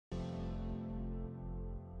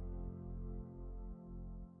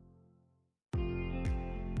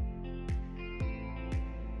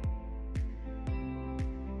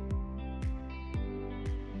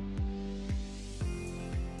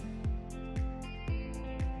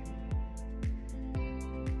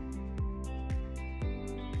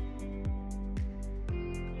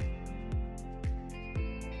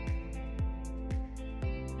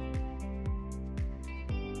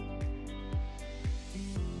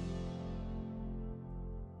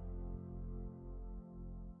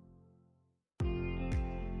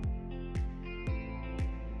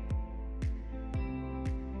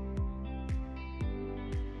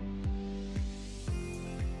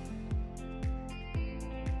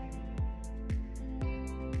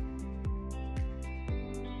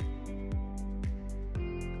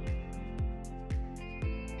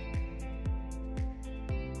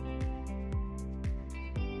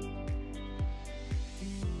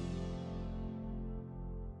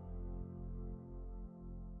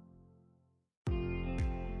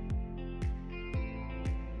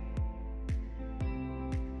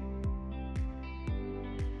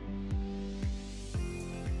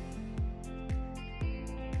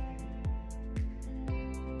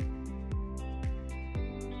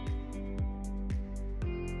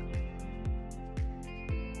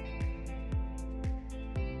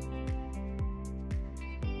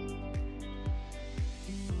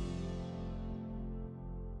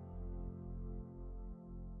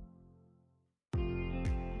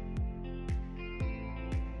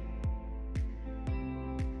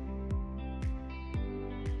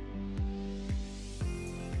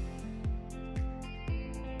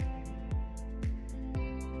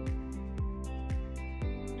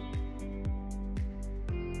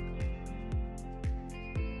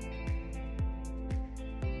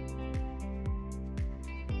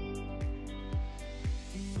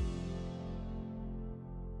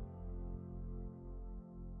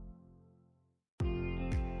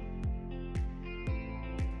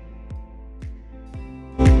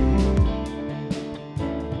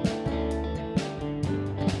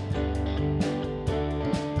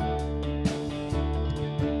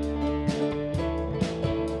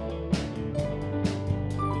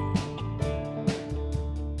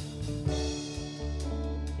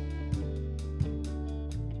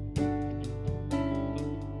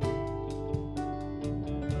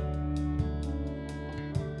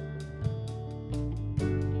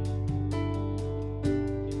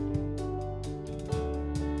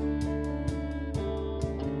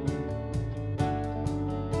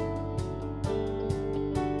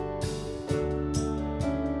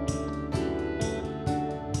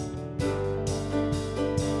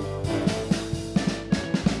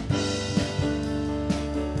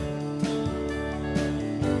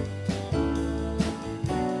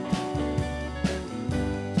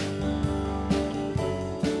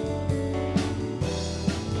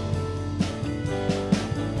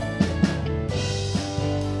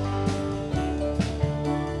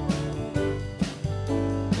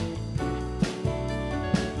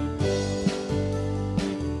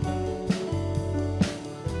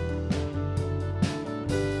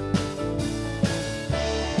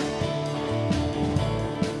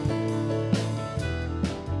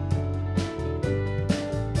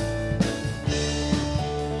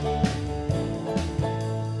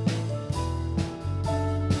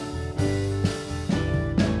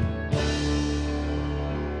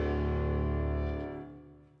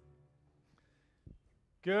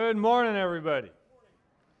Good morning, everybody.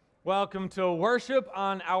 Welcome to worship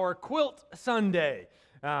on our Quilt Sunday.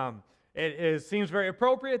 Seems very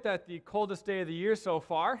appropriate that the coldest day of the year so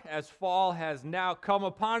far, as fall has now come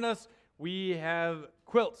upon us, we have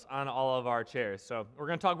quilts on all of our chairs. So we're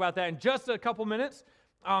going to talk about that in just a couple minutes.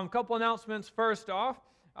 Couple announcements first off.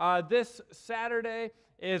 This Saturday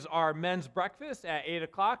is our men's breakfast at 8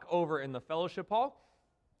 o'clock over in the fellowship hall.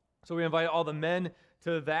 So we invite all the men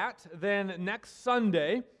to that. Then next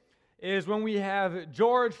Sunday is when we have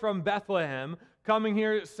George from Bethlehem coming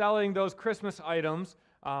here selling those Christmas items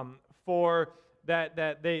for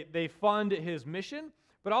that they fund his mission,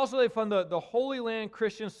 but also they fund the Holy Land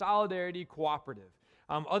Christian Solidarity Cooperative.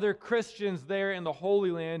 Other Christians there in the Holy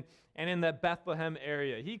Land and in that Bethlehem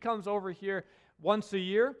area. He comes over here once a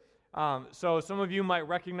year, so some of you might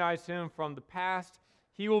recognize him from the past.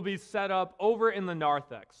 He will be set up over in the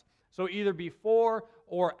narthex. So either before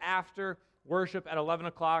or after worship at 11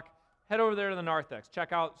 o'clock, head over there to the narthex.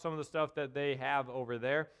 Check out some of the stuff that they have over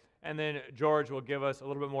there. And then George will give us a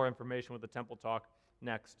little bit more information with the Temple Talk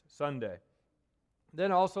next Sunday.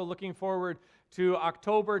 Then also looking forward to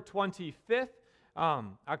October 25th.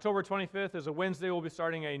 October 25th is a Wednesday. We'll be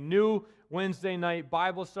starting a new Wednesday night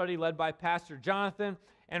Bible study led by Pastor Jonathan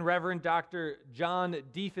and Reverend Dr. John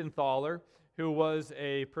Diefenthaler, who was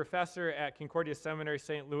a professor at Concordia Seminary,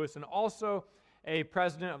 St. Louis, and also a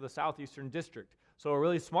president of the Southeastern District. So a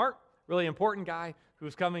really smart, really important guy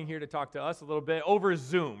who's coming here to talk to us a little bit over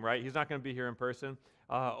Zoom, right? He's not going to be here in person.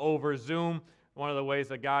 Over Zoom, one of the ways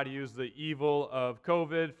that God used the evil of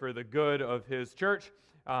COVID for the good of His church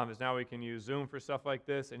is now we can use Zoom for stuff like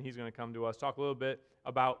this, and he's going to come to us, talk a little bit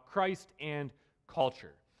about Christ and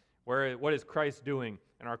culture. What is Christ doing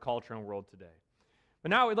in our culture and world today? But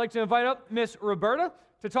now we'd like to invite up Miss Roberta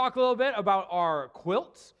to talk a little bit about our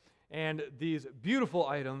quilts and these beautiful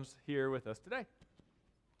items here with us today.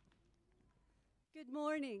 Good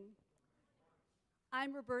morning.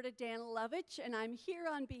 I'm Roberta Danilovich, and I'm here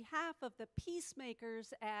on behalf of the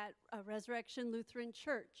peacemakers at Resurrection Lutheran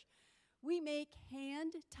Church. We make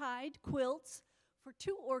hand-tied quilts for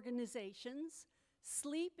two organizations,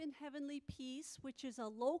 Sleep in Heavenly Peace, which is a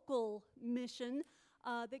local mission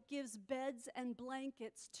that gives beds and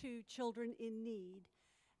blankets to children in need,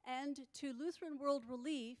 and to Lutheran World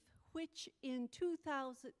Relief, which in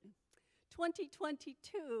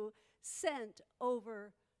 2022 sent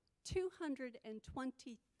over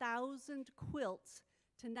 220,000 quilts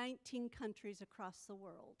to 19 countries across the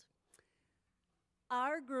world.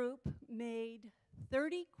 Our group made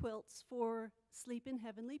 30 quilts for Sleep in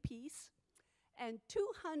Heavenly Peace and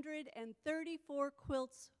 234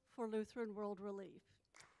 quilts for Lutheran World Relief.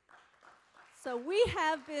 So we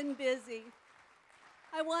have been busy.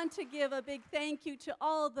 I want to give a big thank you to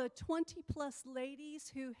all the 20-plus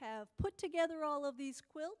ladies who have put together all of these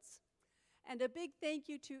quilts, and a big thank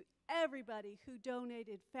you to everybody who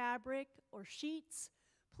donated fabric or sheets.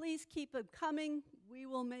 Please keep them coming. We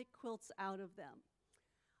will make quilts out of them.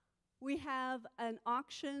 We have an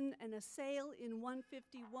auction and a sale in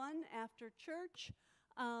 151 after church.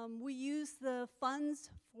 We use the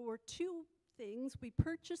funds for two things. We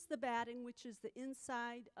purchase the batting, which is the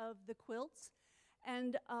inside of the quilts,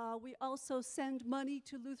 and we also send money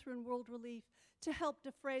to Lutheran World Relief to help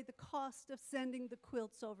defray the cost of sending the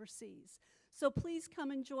quilts overseas. So please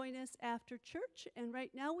come and join us after church, and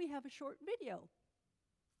right now we have a short video.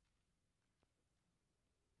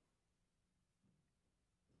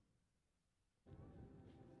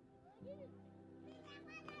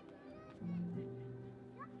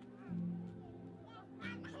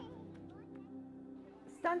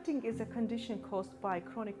 Stunting is a condition caused by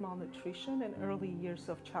chronic malnutrition in early years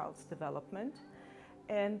of child's development,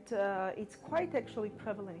 and it's quite actually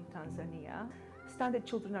prevalent in Tanzania. Stunted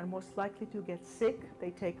children are most likely to get sick.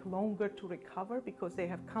 They take longer to recover because they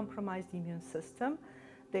have compromised immune system.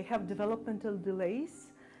 They have developmental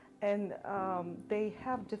delays, and they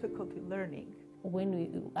have difficulty learning.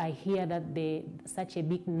 When I hear that such a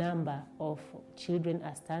big number of children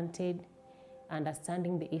are stunted,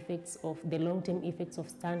 understanding the effects of the long-term effects of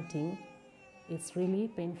stunting, it's really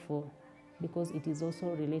painful because it is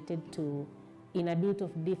also related to inability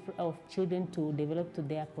of children to develop to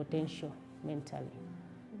their potential mentally.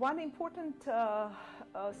 One important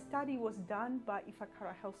study was done by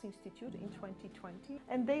Ifakara Health Institute in 2020,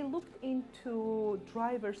 and they looked into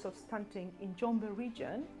drivers of stunting in Jombe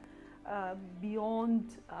region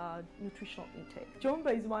beyond nutritional intake.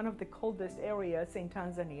 Jombe is one of the coldest areas in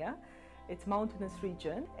Tanzania. It's mountainous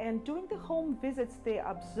region, and during the home visits they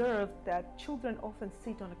observed that children often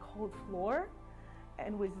sit on a cold floor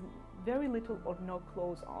and with very little or no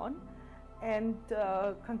clothes on, and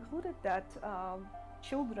concluded that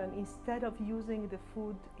children, instead of using the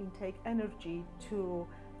food intake energy to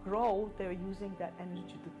grow, they're using that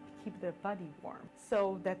energy to keep their body warm.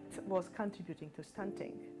 So that was contributing to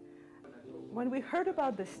stunting. When we heard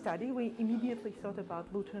about the study, we immediately thought about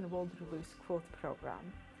Lutheran World Review's quilt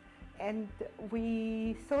program. And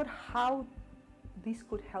we thought how this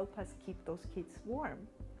could help us keep those kids warm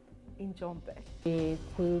in Jombe. The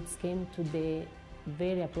quilts came to the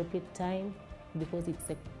very appropriate time because it's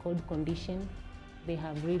a cold condition. They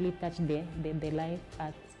have really touched the life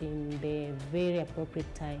in the very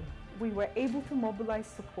appropriate time. We were able to mobilize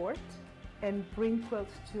support and bring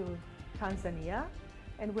quilts to Tanzania,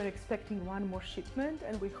 and we're expecting one more shipment,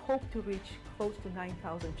 and we hope to reach close to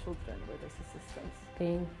 9,000 children with this assistance.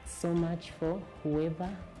 Thanks so much for whoever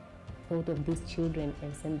thought of these children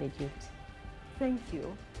and sent the gift. Thank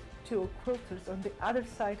you to quilters on the other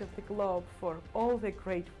side of the globe for all the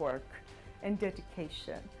great work and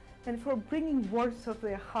dedication, and for bringing words of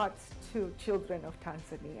their hearts to children of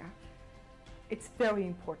Tanzania. It's very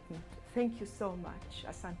important. Thank you so much.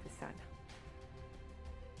 Asante sana.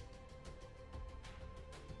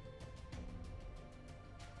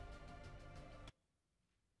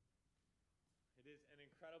 It is an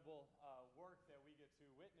incredible work that we get to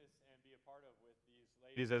witness and be a part of with these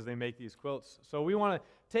ladies as they make these quilts. So we want to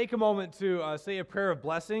take a moment to say a prayer of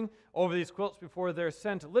blessing over these quilts before they're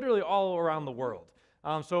sent literally all around the world.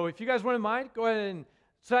 So if you guys wouldn't mind, go ahead and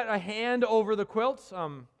set a hand over the quilts.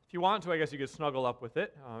 If you want to, I guess you could snuggle up with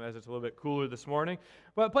it, as it's a little bit cooler this morning.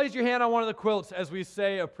 But place your hand on one of the quilts as we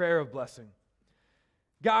say a prayer of blessing.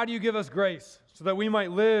 God, you give us grace so that we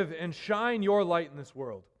might live and shine your light in this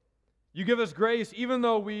world. You give us grace even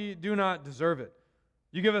though we do not deserve it.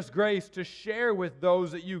 You give us grace to share with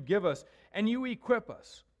those that you give us, and you equip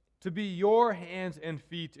us to be your hands and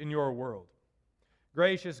feet in your world.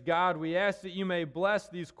 Gracious God, we ask that you may bless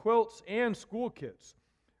these quilts and school kits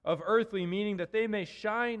of earthly meaning, that they may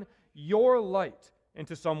shine your light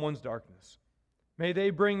into someone's darkness. May they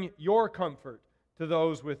bring your comfort to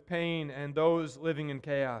those with pain and those living in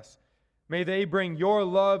chaos. May they bring your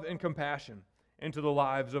love and compassion into the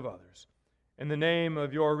lives of others. In the name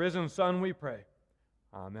of your risen Son we pray.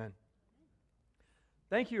 Amen.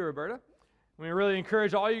 Thank you, Roberta. We really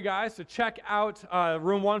encourage all you guys to check out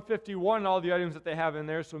room 151 and all the items that they have in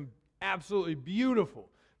there. Some absolutely beautiful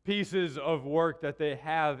pieces of work that they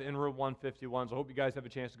have in room 151. So I hope you guys have a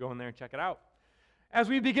chance to go in there and check it out. As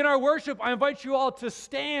we begin our worship, I invite you all to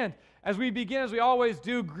stand as we begin, as we always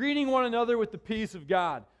do, greeting one another with the peace of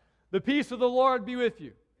God. The peace of the Lord be with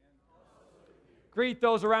you. Greet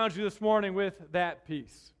those around you this morning with that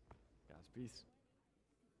peace. God's peace.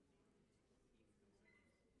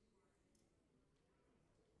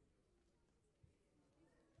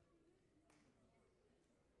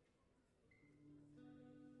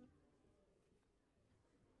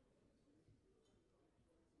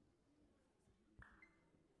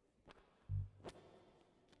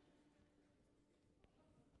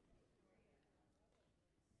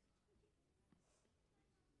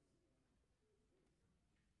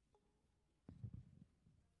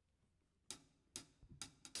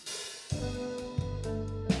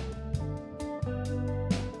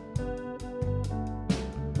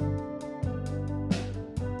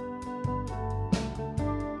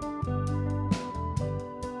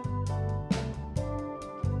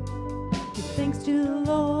 Thanks to the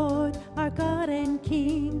Lord, our God and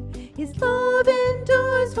King. His love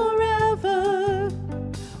endures forever.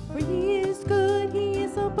 For He is good, He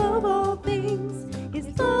is above all things. His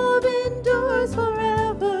love endures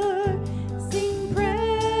forever. Sing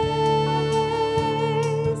praise,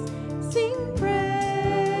 sing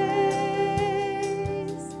praise.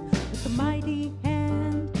 With a mighty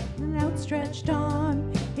hand and an outstretched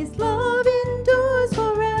arm, His love endures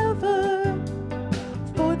forever.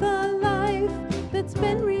 For the life that's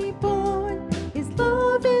been reborn, His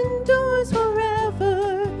love endures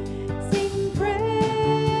forever. Sing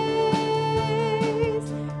praise.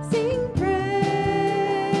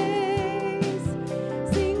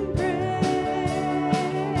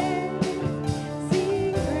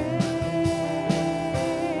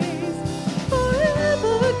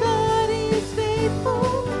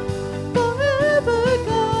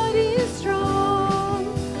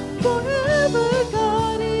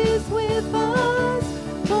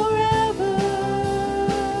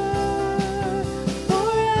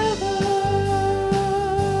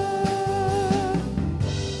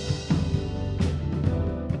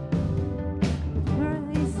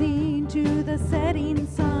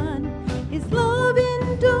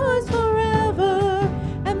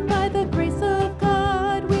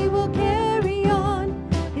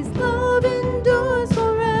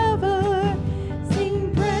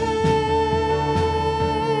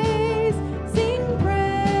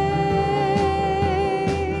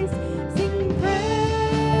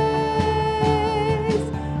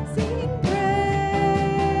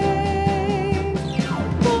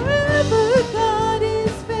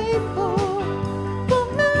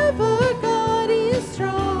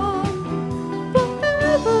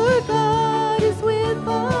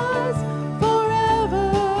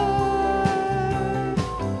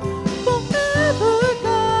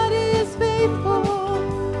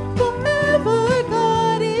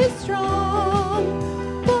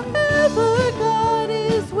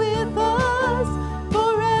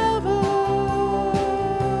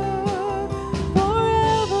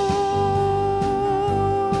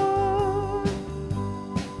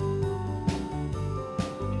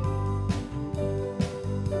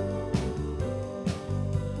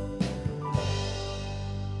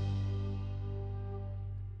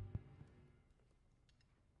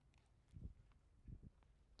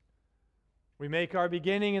 We make our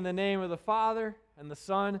beginning in the name of the Father, and the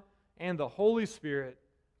Son, and the Holy Spirit.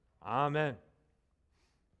 Amen.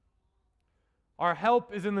 Our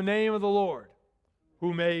help is in the name of the Lord,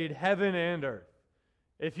 who made heaven and earth.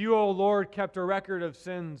 If you, O Lord, kept a record of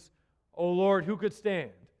sins, O Lord, who could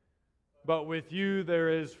stand? But with you there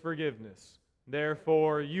is forgiveness.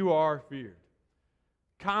 Therefore you are feared.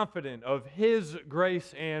 Confident of His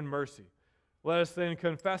grace and mercy, let us then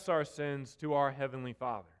confess our sins to our Heavenly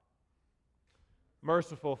Father.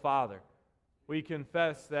 Merciful Father, we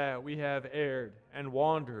confess that we have erred and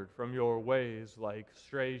wandered from your ways like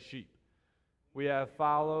stray sheep. We have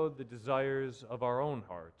followed the desires of our own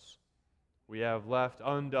hearts. We have left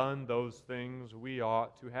undone those things we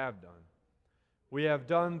ought to have done. We have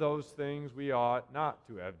done those things we ought not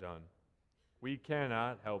to have done. We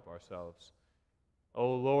cannot help ourselves.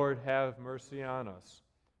 O Lord, have mercy on us.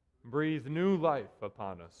 Breathe new life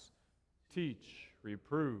upon us. Teach,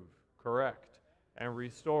 reprove, correct, and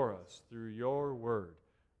restore us through your word,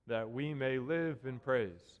 that we may live in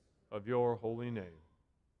praise of your holy name.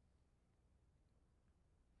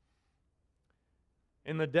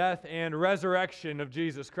 In the death and resurrection of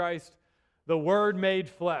Jesus Christ, the Word made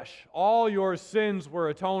flesh, all your sins were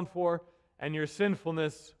atoned for, and your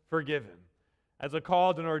sinfulness forgiven. As a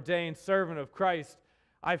called and ordained servant of Christ,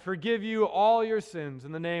 I forgive you all your sins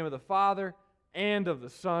in the name of the Father, and of the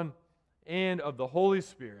Son, and of the Holy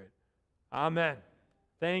Spirit. Amen.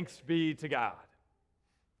 Thanks be to God.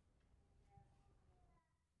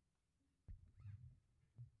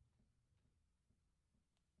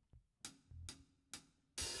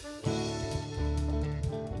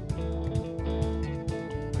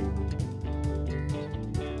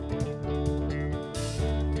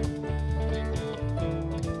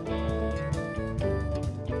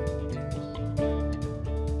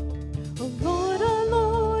 Oh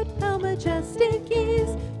Lord, how majestic is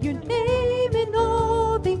your name in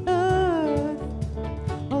all the earth.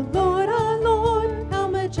 Oh Lord, how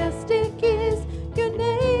majestic is your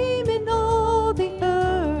name in all the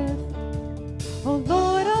earth. Oh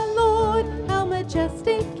Lord, how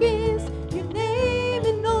majestic is your name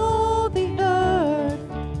in all the earth.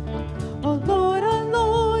 Oh Lord,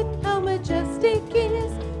 how majestic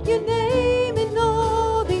is your name in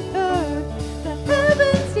all the earth. The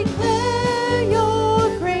heavens declare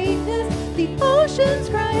your greatness, the oceans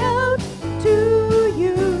cry out to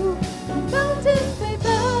you. The mountains they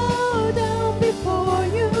bow down before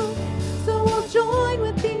you. So I'll join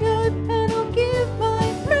with the earth and I'll give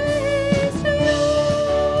my praise to you.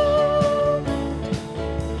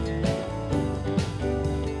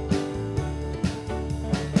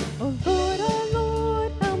 Oh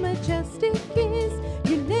Lord, how majestic is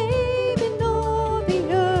your name in all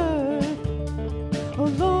the earth. Oh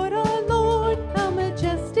Lord, how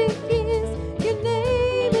majestic is your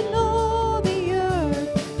name in all the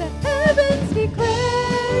earth. The heavens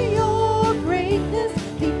declare your greatness,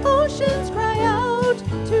 the oceans cry out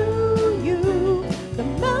to you. The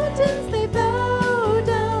mountains they bow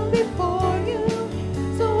down before you.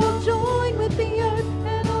 So I'll join with the earth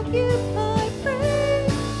and I'll give my praise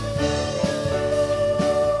to you.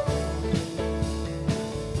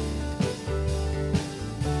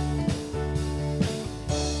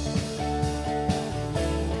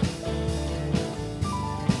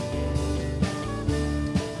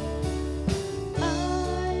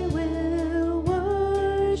 I will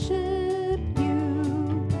worship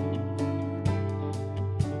you.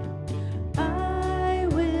 I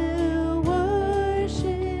will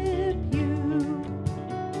worship you.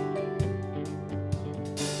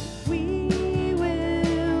 We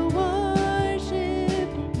will worship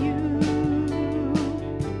you.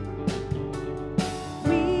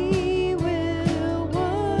 We will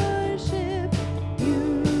worship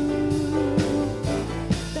you.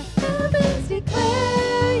 The heavens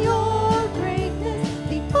declare your greatness,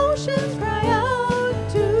 the oceans cry out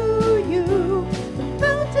to you. The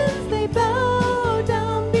mountains they bow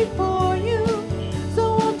down before you.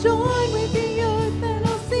 So I'll join with the earth and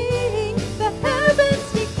I'll sing. The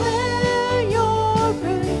heavens declare your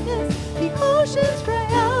greatness, the oceans cry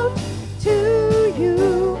out to you.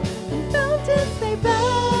 The mountains they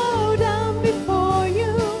bow down before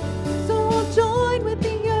you. So I'll join with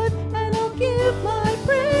the earth and I'll give my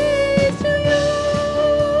praise to you.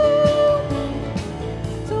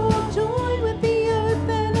 So I'll join with the earth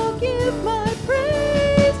and I'll give my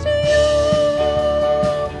praise to you.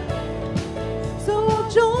 So I'll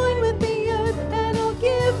join with the earth and I'll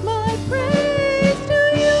give my praise to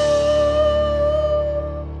you.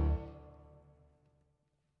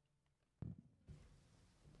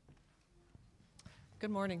 Good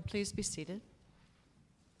morning. Please be seated.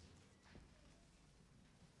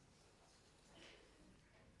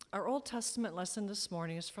 Our Old Testament lesson this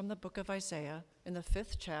morning is from the book of Isaiah in the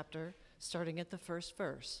 5th chapter, starting at the 1st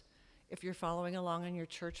verse. If you're following along in your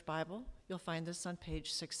church Bible, you'll find this on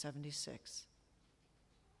page 676.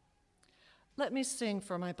 Let me sing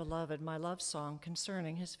for my beloved my love song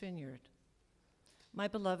concerning his vineyard. My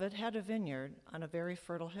beloved had a vineyard on a very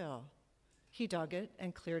fertile hill. He dug it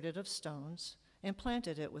and cleared it of stones and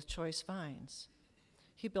planted it with choice vines.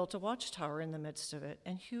 He built a watchtower in the midst of it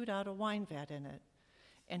and hewed out a wine vat in it.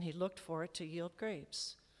 And he looked for it to yield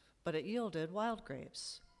grapes, but it yielded wild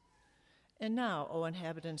grapes. And now, O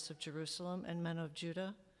inhabitants of Jerusalem and men of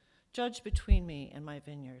Judah, judge between me and my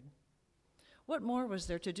vineyard. What more was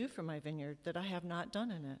there to do for my vineyard that I have not done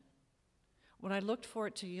in it? When I looked for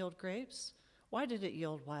it to yield grapes, why did it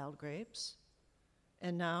yield wild grapes?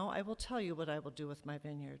 And now I will tell you what I will do with my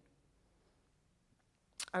vineyard.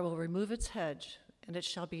 I will remove its hedge, and it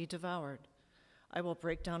shall be devoured. I will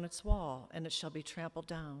break down its wall, and it shall be trampled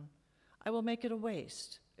down. I will make it a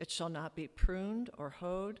waste. It shall not be pruned or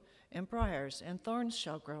hoed, and briars and thorns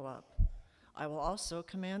shall grow up. I will also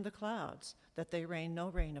command the clouds, that they rain no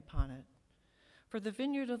rain upon it. For the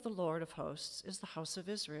vineyard of the Lord of hosts is the house of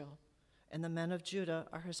Israel, and the men of Judah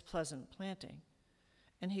are his pleasant planting.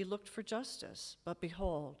 And he looked for justice, but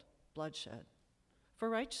behold, bloodshed. For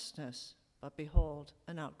righteousness, but behold,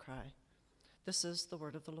 an outcry. This is the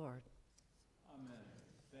word of the Lord. Amen.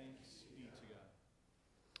 Thanks be to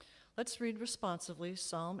God. Let's read responsively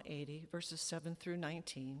Psalm 80, verses 7 through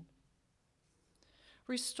 19.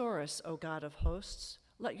 Restore us, O God of hosts.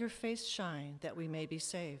 Let your face shine, that we may be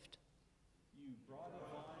saved. You brought a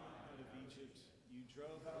vine out of Egypt. You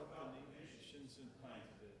drove out the nations and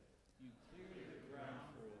planted it. You cleared the ground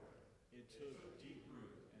for it. It took deep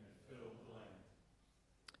root and filled the land.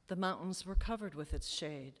 The mountains were covered with its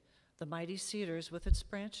shade, the mighty cedars with its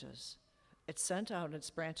branches. It sent out its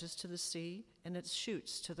branches to the sea and its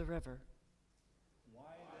shoots to the river.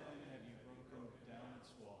 Why then have you broken down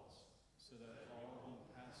its walls, so that all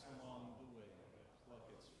who pass along the way pluck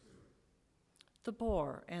its fruit? The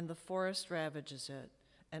boar and the forest ravages it,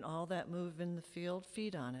 and all that move in the field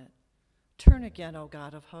feed on it. Turn again, O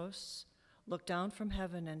God of hosts. Look down from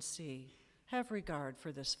heaven and see. Have regard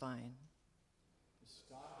for this vine. The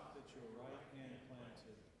stock that your right hand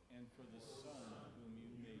planted, and for the son whom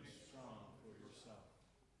you made strong for yourself.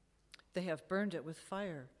 They have burned it with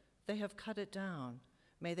fire. They have cut it down.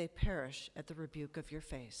 May they perish at the rebuke of your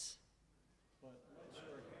face. But let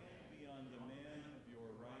your hand be on the man of your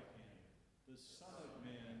right hand, the Son of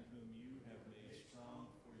Man whom you have made strong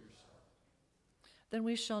for yourself. Then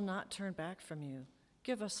we shall not turn back from you.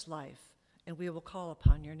 Give us life, and we will call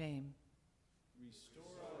upon your name.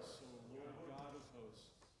 Restore us, O Lord God of hosts.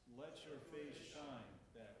 Let your face shine,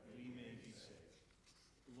 that we may be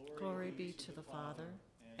saved. Glory be to the Father,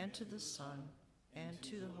 and to the Son, and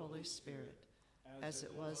to the Holy Spirit, as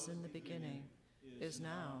it was in the beginning, is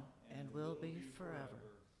now, and will be forever.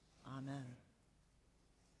 Amen.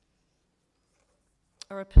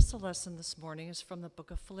 Our epistle lesson this morning is from the book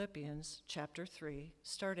of Philippians, chapter 3,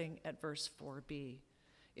 starting at verse 4b.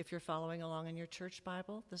 If you're following along in your church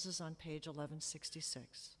Bible, this is on page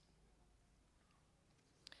 1166.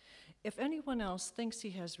 If anyone else thinks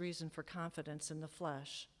he has reason for confidence in the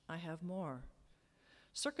flesh, I have more.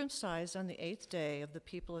 Circumcised on the 8th day of the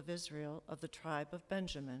people of Israel, of the tribe of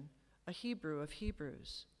Benjamin, a Hebrew of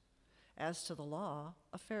Hebrews. As to the law,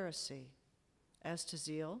 a Pharisee. As to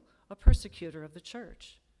zeal, a persecutor of the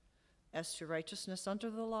church. As to righteousness under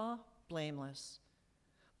the law, blameless.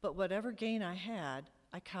 But whatever gain I had,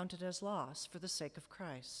 I counted as loss for the sake of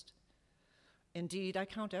Christ. Indeed, I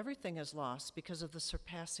count everything as loss because of the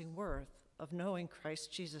surpassing worth of knowing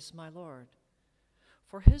Christ Jesus my Lord.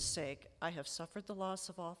 For his sake, I have suffered the loss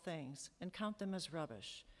of all things and count them as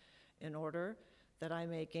rubbish, in order that I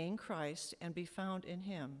may gain Christ and be found in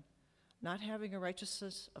him, not having a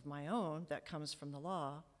righteousness of my own that comes from the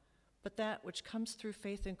law, but that which comes through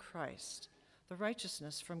faith in Christ, the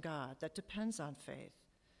righteousness from God that depends on faith,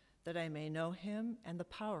 that I may know him and the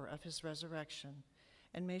power of his resurrection,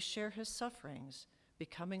 and may share his sufferings,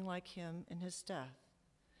 becoming like him in his death,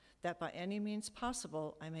 that by any means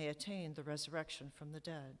possible I may attain the resurrection from the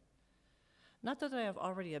dead. Not that I have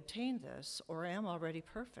already obtained this, or am already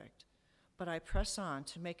perfect, but I press on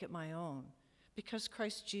to make it my own, because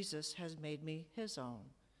Christ Jesus has made me his own.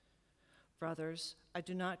 Brothers, I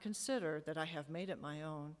do not consider that I have made it my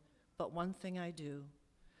own, but one thing I do.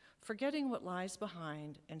 Forgetting what lies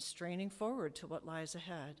behind and straining forward to what lies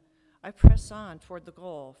ahead, I press on toward the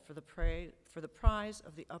goal for the prize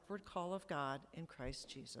of the upward call of God in Christ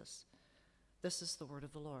Jesus. This is the word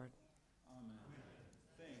of the Lord. Amen.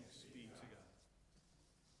 Thanks be to God.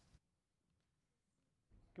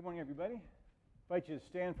 Good morning, everybody. I invite you to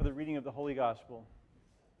stand for the reading of the Holy Gospel.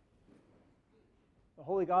 The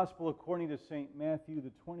Holy Gospel according to St. Matthew,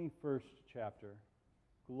 the 21st chapter.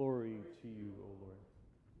 Glory to you, O Lord.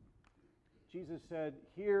 Jesus said,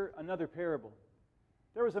 "Hear another parable.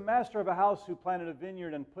 There was a master of a house who planted a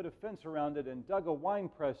vineyard and put a fence around it and dug a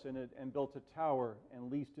winepress in it and built a tower and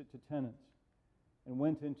leased it to tenants and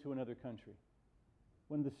went into another country.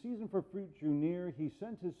 When the season for fruit drew near, he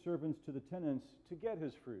sent his servants to the tenants to get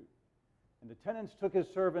his fruit. And the tenants took his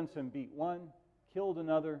servants and beat one, killed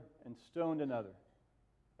another, and stoned another.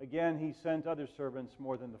 Again, he sent other servants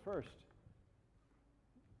more than the first.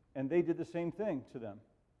 And they did the same thing to them.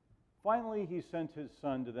 Finally, he sent his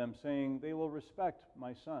son to them, saying, 'They will respect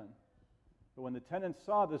my son.' But when the tenants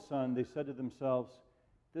saw the son, they said to themselves,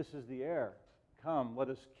 'This is the heir. Come, let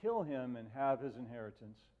us kill him and have his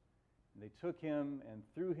inheritance.' And they took him and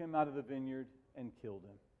threw him out of the vineyard and killed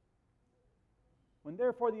him. When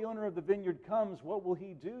therefore the owner of the vineyard comes, what will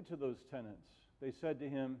he do to those tenants?' They said to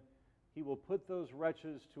him, 'He will put those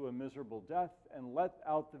wretches to a miserable death and let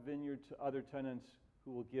out the vineyard to other tenants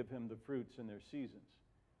who will give him the fruits in their seasons.'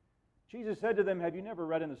 Jesus said to them, 'Have you never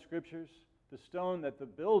read in the Scriptures, the stone that the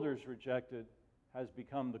builders rejected has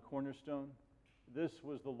become the cornerstone? This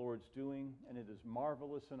was the Lord's doing, and it is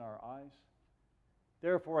marvelous in our eyes.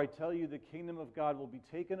 Therefore, I tell you, the kingdom of God will be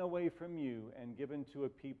taken away from you and given to a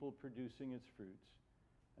people producing its fruits.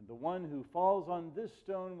 And the one who falls on this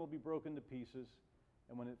stone will be broken to pieces,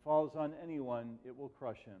 and when it falls on anyone, it will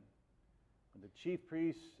crush him.' When the chief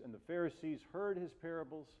priests and the Pharisees heard his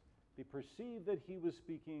parables, they perceived that he was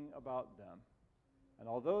speaking about them. And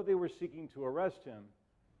although they were seeking to arrest him,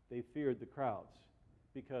 they feared the crowds,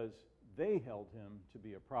 because they held him to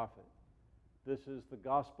be a prophet. This is the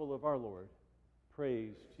gospel of our Lord.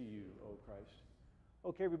 Praise to you, O Christ."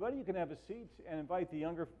 Okay, everybody, you can have a seat and invite the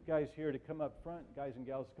younger guys here to come up front. Guys and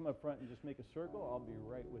gals, come up front and just make a circle. I'll be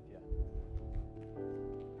right with you.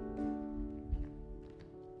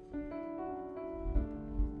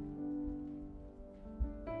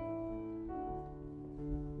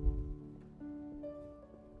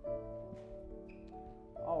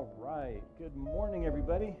 All right. Good morning,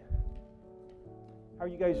 everybody. How are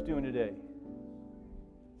you guys doing today?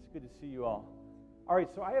 It's good to see you all. All right,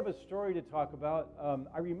 so I have a story to talk about.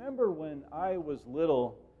 I remember when I was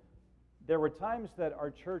little, there were times that our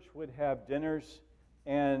church would have dinners,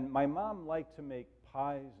 and my mom liked to make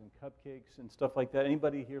pies and cupcakes and stuff like that.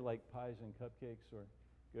 Anybody here like pies and cupcakes? Or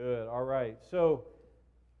good, all right. So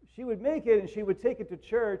she would make it, and she would take it to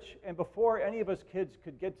church, and before any of us kids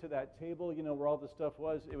could get to that table, you know, where all the stuff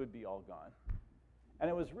was, it would be all gone. And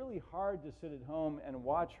it was really hard to sit at home and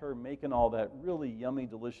watch her making all that really yummy,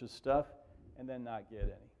 delicious stuff and then not get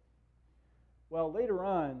any. Well, later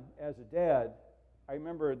on, as a dad, I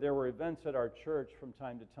remember there were events at our church from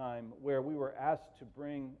time to time where we were asked to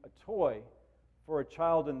bring a toy for a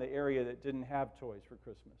child in the area that didn't have toys for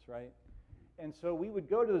Christmas, right? And so we would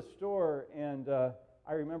go to the store, and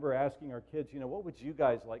I remember asking our kids, you know, what would you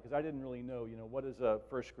guys like? Because I didn't really know, you know, what does a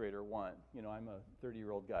first grader want? You know, I'm a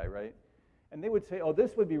 30-year-old guy, right? And they would say, oh,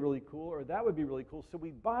 this would be really cool, or that would be really cool. So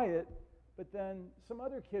we'd buy it, but then some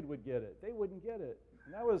other kid would get it. They wouldn't get it.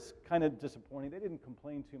 And that was kind of disappointing. They didn't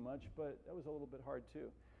complain too much, but that was a little bit hard too.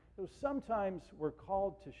 So sometimes we're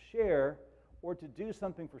called to share or to do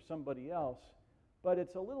something for somebody else, but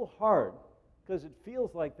it's a little hard because it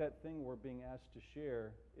feels like that thing we're being asked to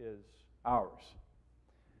share is ours.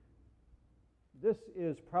 This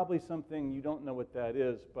is probably something you don't know what that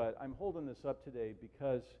is, but I'm holding this up today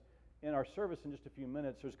because in our service in just a few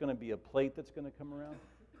minutes, there's going to be a plate that's going to come around.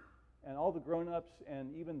 And all the grown-ups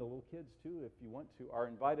and even the little kids too, if you want to, are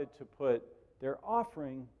invited to put their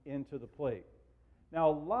offering into the plate. Now,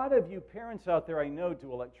 a lot of you parents out there I know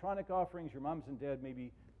do electronic offerings. Your moms and dad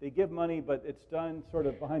maybe, they give money, but it's done sort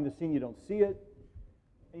of behind the scene. You don't see it.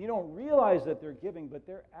 And you don't realize that they're giving, but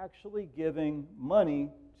they're actually giving money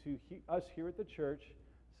to us here at the church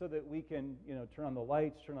so that we can, you know, turn on the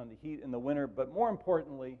lights, turn on the heat in the winter, but more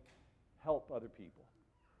importantly, help other people.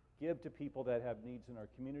 Give to people that have needs in our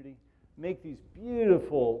community. Make these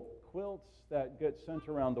beautiful quilts that get sent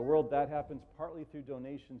around the world. That happens partly through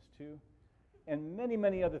donations too. And many,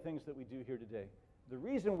 many other things that we do here today. The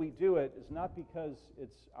reason we do it is not because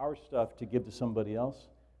it's our stuff to give to somebody else.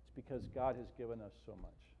 It's because God has given us so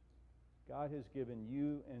much. God has given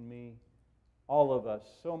you and me, all of us,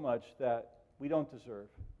 so much that we don't deserve.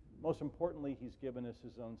 Most importantly, He's given us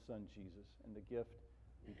His own Son, Jesus, and the gift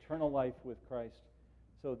of eternal life with Christ.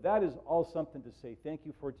 So that is all something to say thank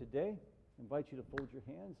you for today. I invite you to fold your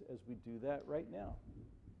hands as we do that right now.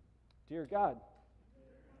 Dear God,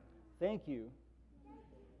 thank you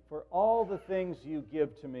for all the things you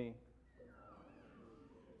give to me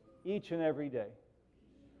each and every day.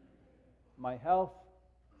 My health,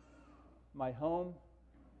 my home,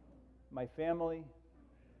 my family,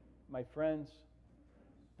 my friends.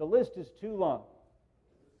 The list is too long.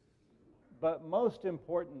 But most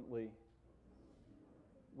importantly,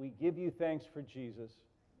 we give you thanks for Jesus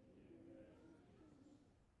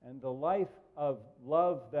and the life of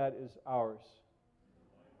love that is ours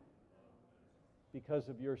because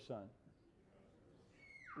of your Son.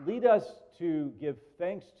 Lead us to give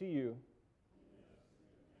thanks to you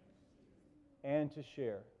and to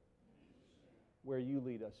share where you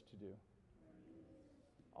lead us to do.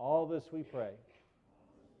 All this we pray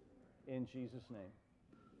in Jesus' name.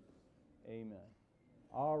 Amen.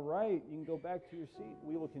 All right, you can go back to your seat.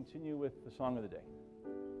 We will continue with the song of the day.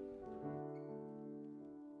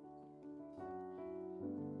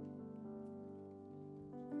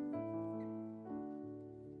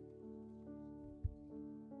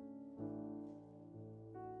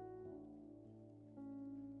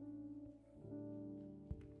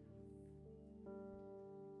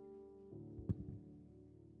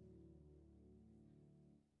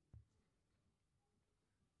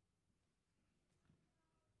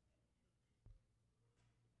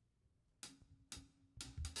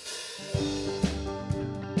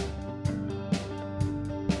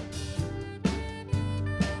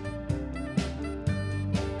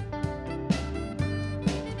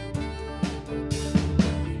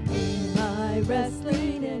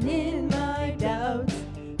 Wrestling and in my doubts,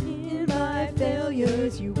 in my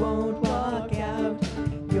failures, you won't walk out.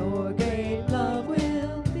 Your great love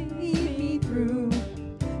will lead me through.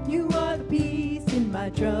 You are the peace in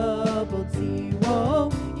my troubled sea.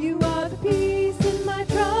 Whoa, you are the peace in my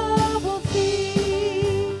troubled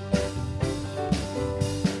sea.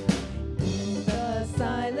 In the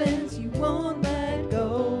silence, you won't let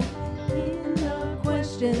go. In the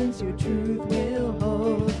questions, your truth will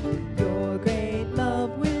hold. Your great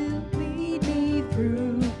love will lead me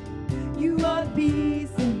through. You are the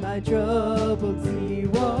peace in my troubled sea.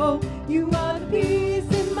 Whoa, you are the peace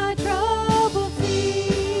in my troubled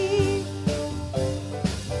sea.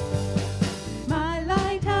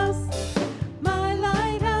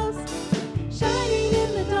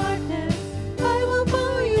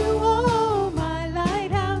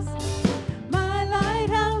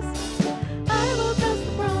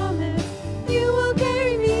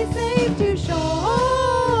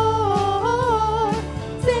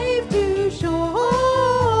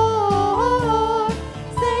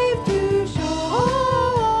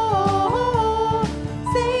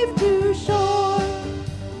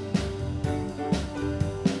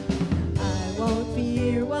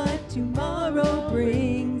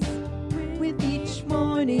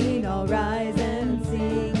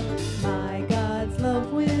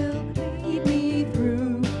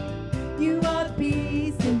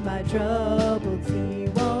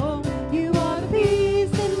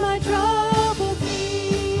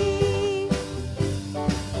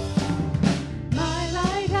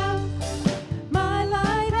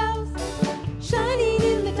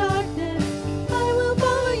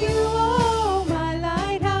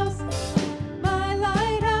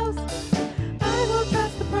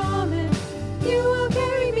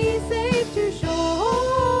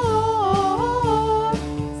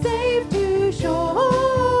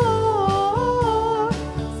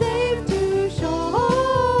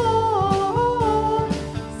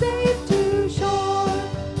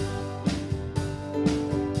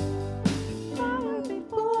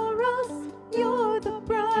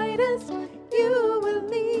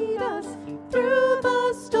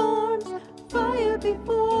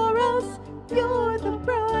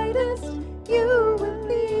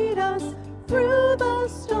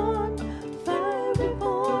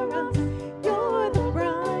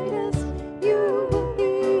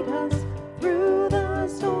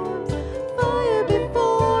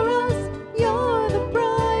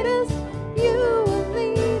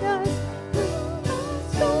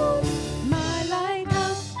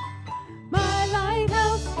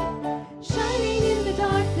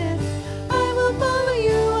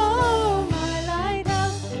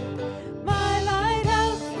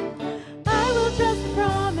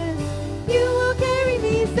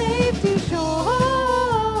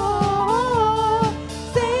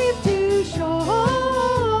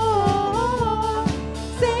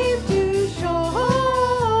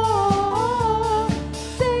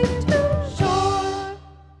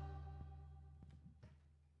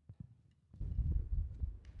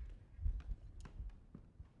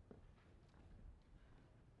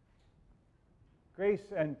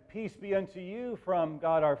 Grace and peace be unto you from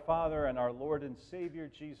God our Father and our Lord and Savior,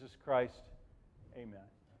 Jesus Christ. Amen.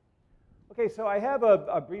 Okay, so I have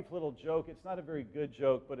a brief little joke. It's not a very good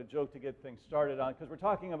joke, but a joke to get things started on, because we're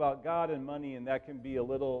talking about God and money, and that can be a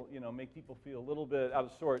little, make people feel a little bit out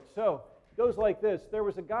of sorts. So it goes like this. There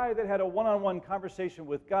was a guy that had a one-on-one conversation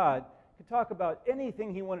with God, could talk about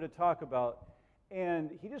anything he wanted to talk about, and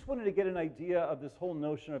he just wanted to get an idea of this whole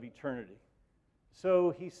notion of eternity.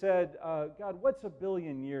 So he said, God, what's 1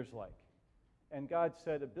 billion years like? And God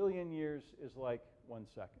said, 1 billion years is like 1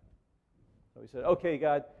 second. So he said, okay,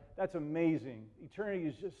 God, that's amazing. Eternity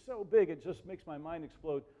is just so big, it just makes my mind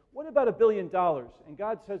explode. What about $1 billion? And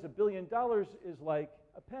God says $1 billion is like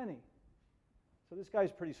a penny. So this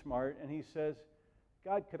guy's pretty smart, and he says,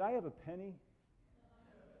 God, could I have a penny?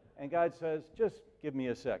 And God says, just give me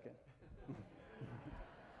a second.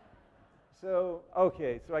 So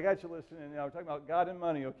I got you listening. Now we're talking about God and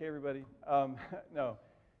money, okay, everybody? No.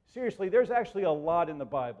 Seriously, there's actually a lot in the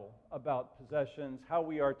Bible about possessions, how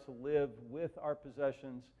we are to live with our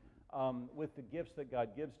possessions, with the gifts that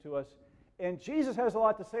God gives to us. And Jesus has a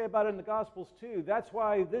lot to say about it in the Gospels, too. That's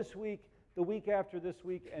why this week, the week after this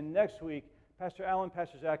week, and next week, Pastor Alan,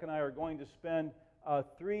 Pastor Zach, and I are going to spend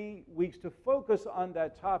 3 weeks to focus on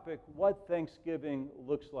that topic, what Thanksgiving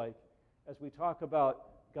looks like, as we talk about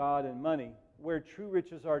God and money, where true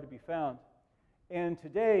riches are to be found. And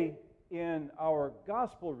today, in our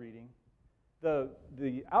gospel reading,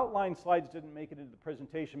 the outline slides didn't make it into the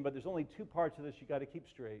presentation, but there's only 2 parts of this you got to keep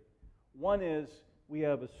straight. One is we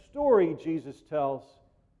have a story Jesus tells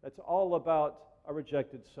that's all about a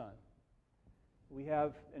rejected son. We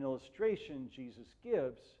have an illustration Jesus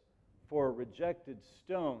gives for a rejected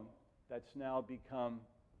stone that's now become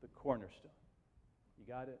the cornerstone.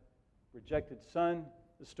 You got it? Rejected son,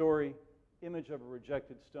 the story, image of a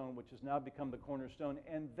rejected stone, which has now become the cornerstone,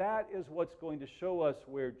 and that is what's going to show us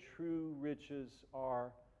where true riches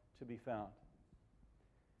are to be found.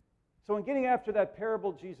 So in getting after that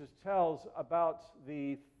parable Jesus tells about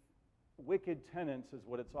the wicked tenants, is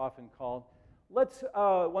what it's often called, let's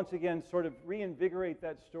once again sort of reinvigorate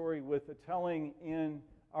that story with a telling in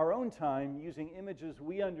our own time using images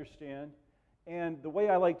we understand. And the way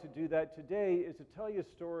I like to do that today is to tell you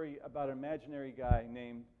a story about an imaginary guy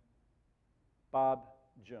named Bob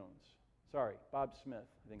Jones. Sorry, Bob Smith.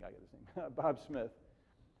 I think I got his name. Bob Smith.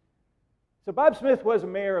 So Bob Smith was a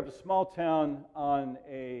mayor of a small town on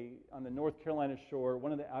the North Carolina shore,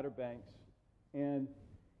 one of the Outer Banks. And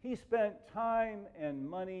he spent time and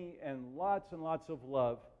money and lots of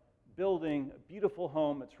love building a beautiful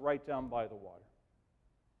home that's right down by the water.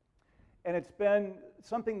 And it's been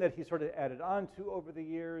something that he sort of added on to over the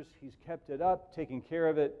years. He's kept it up, taken care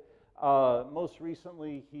of it. Most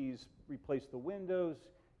recently, he's replaced the windows.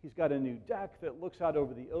 He's got a new deck that looks out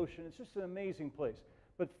over the ocean. It's just an amazing place.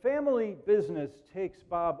 But family business takes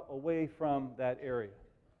Bob away from that area.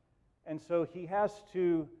 And so he has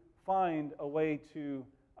to find a way to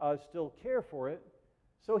still care for it.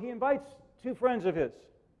 So he invites 2 friends of his,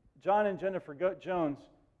 John and Jennifer Jones,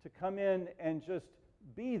 to come in and just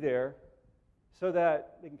be there so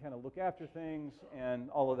that they can kind of look after things and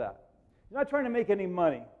all of that. He's not trying to make any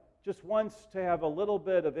money, just wants to have a little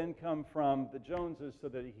bit of income from the Joneses so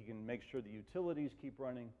that he can make sure the utilities keep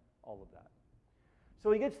running, all of that.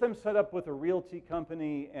 So he gets them set up with a realty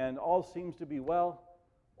company, and all seems to be well,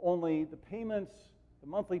 only the payments, the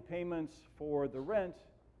monthly payments for the rent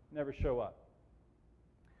never show up.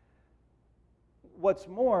 What's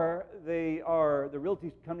more, the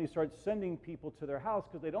realty company starts sending people to their house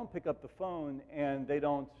because they don't pick up the phone and they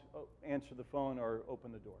don't answer the phone or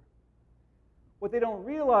open the door. What they don't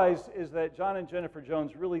realize is that John and Jennifer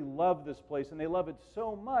Jones really love this place, and they love it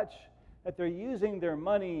so much that they're using their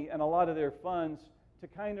money and a lot of their funds to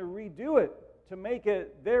kind of redo it, to make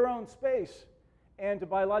it their own space, and to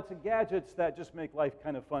buy lots of gadgets that just make life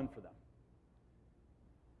kind of fun for them.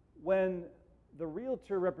 When the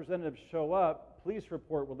realtor representatives show up, police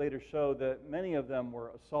report will later show that many of them were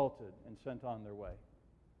assaulted and sent on their way.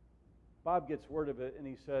 Bob gets word of it, and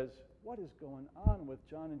he says, "What is going on with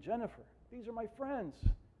John and Jennifer? These are my friends.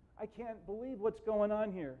 I can't believe what's going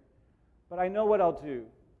on here. But I know what I'll do.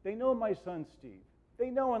 They know my son Steve. They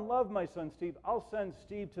know and love my son Steve. I'll send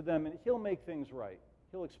Steve to them, and he'll make things right.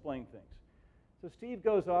 He'll explain things." So Steve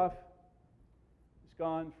goes off. He's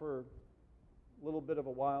gone for a little bit of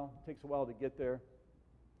a while. It takes a while to get there.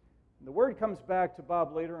 And the word comes back to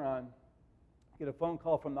Bob later on. Get a phone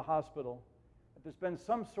call from the hospital that there's been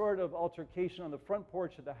some sort of altercation on the front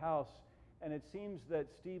porch of the house, and it seems that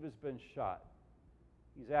Steve has been shot.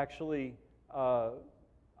 He's actually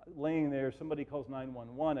laying there. Somebody calls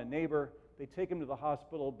 911, a neighbor. They take him to the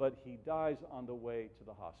hospital, but he dies on the way to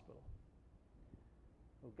the hospital.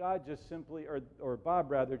 Well, God just simply, or Bob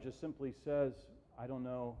rather, just simply says, I don't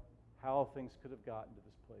know how things could have gotten to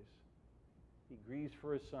this place. He grieves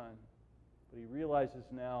for his son, but he realizes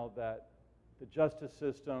now that the justice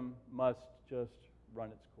system must just run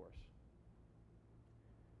its course.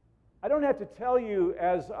 I don't have to tell you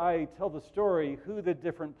as I tell the story who the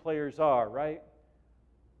different players are, right?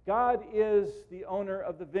 God is the owner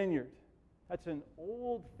of the vineyard. That's an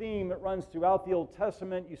old theme that runs throughout the Old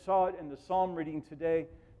Testament. You saw it in the psalm reading today.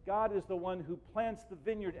 God is the one who plants the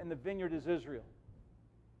vineyard, and the vineyard is Israel.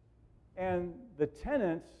 And the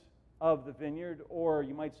tenants of the vineyard, or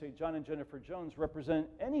you might say John and Jennifer Jones, represent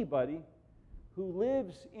anybody who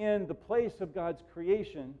lives in the place of God's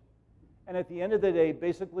creation and at the end of the day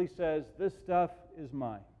basically says, this stuff is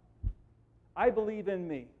mine. I believe in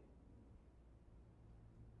me.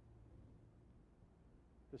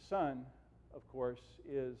 The Son, of course,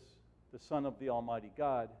 is the Son of the Almighty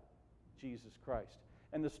God, Jesus Christ.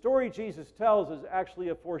 And the story Jesus tells is actually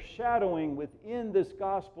a foreshadowing within this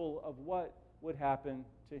gospel of what would happen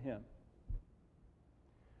to him.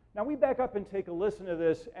 Now we back up and take a listen to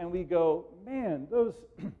this and we go, man, those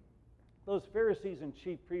Pharisees and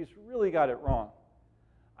chief priests really got it wrong.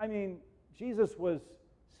 I mean, Jesus was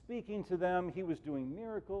speaking to them, he was doing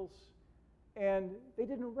miracles, and they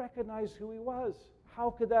didn't recognize who he was. How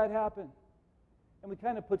could that happen? And we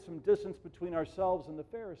kind of put some distance between ourselves and the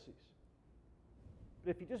Pharisees.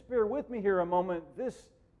 But if you just bear with me here a moment, this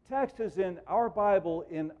text is in our Bible,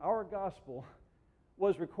 in our gospel,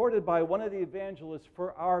 was recorded by one of the evangelists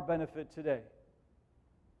for our benefit today.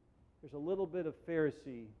 There's a little bit of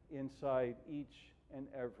Pharisee inside each and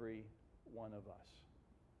every one of us.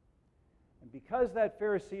 And because that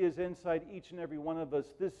Pharisee is inside each and every one of us,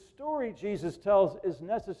 this story Jesus tells is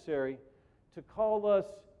necessary to call us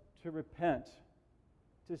to repent,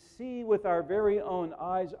 to see with our very own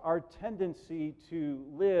eyes our tendency to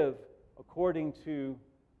live according to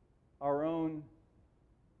our own,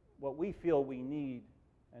 what we feel we need,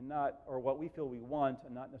 and not, or what we feel we want,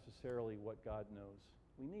 and not necessarily what God knows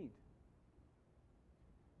we need.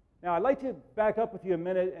 Now, I'd like to back up with you a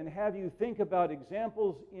minute and have you think about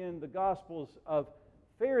examples in the Gospels of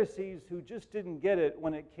Pharisees who just didn't get it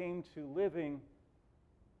when it came to living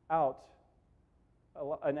out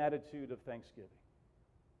an attitude of thanksgiving.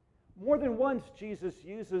 More than once, Jesus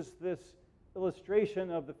uses this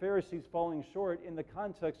illustration of the Pharisees falling short in the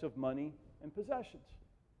context of money and possessions.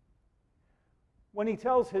 When he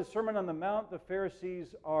tells his Sermon on the Mount, the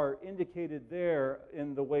Pharisees are indicated there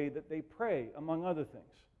in the way that they pray, among other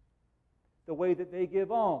things, the way that they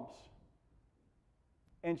give alms.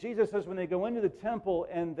 And Jesus says when they go into the temple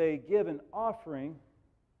and they give an offering,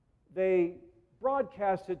 they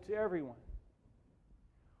broadcast it to everyone.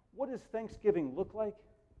 What does Thanksgiving look like?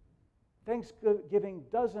 Thanksgiving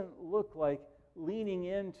doesn't look like leaning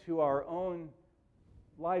into our own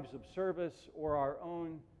lives of service or our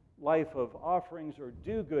own life of offerings or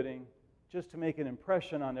do-gooding just to make an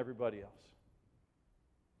impression on everybody else.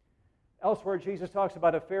 Elsewhere, Jesus talks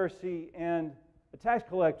about a Pharisee and a tax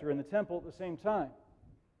collector in the temple at the same time.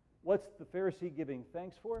 What's the Pharisee giving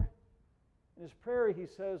thanks for? In his prayer, he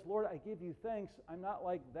says, Lord, I give you thanks. I'm not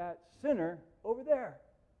like that sinner over there.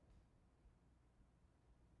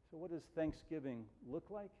 So what does Thanksgiving look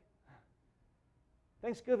like?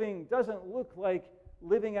 Thanksgiving doesn't look like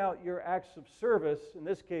living out your acts of service. In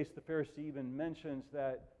this case, the Pharisee even mentions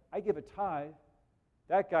that I give a tithe.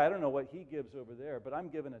 That guy, I don't know what he gives over there, but I'm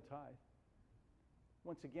giving a tithe.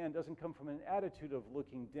 Once again, doesn't come from an attitude of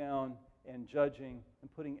looking down and judging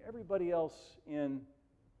and putting everybody else in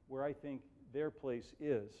where I think their place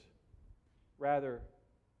is. Rather,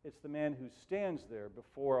 it's the man who stands there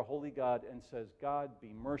before a holy God and says, God,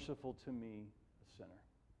 be merciful to me, a sinner.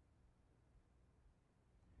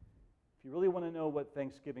 If you really want to know what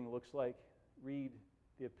Thanksgiving looks like, read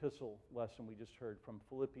the epistle lesson we just heard from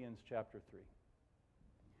Philippians chapter 3.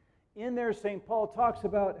 In there, St. Paul talks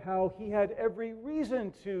about how he had every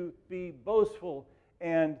reason to be boastful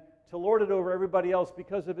and to lord it over everybody else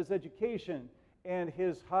because of his education and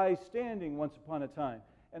his high standing once upon a time,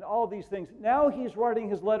 and all these things. Now he's writing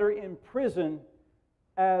his letter in prison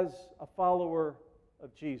as a follower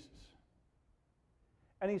of Jesus.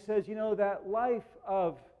 And he says, you know, that life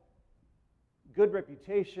of good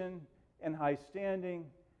reputation and high standing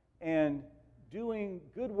and doing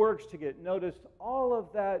good works to get noticed, all of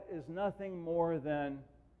that is nothing more than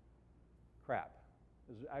crap,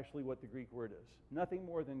 is actually what the Greek word is. Nothing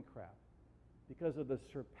more than crap, because of the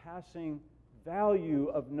surpassing value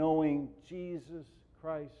of knowing Jesus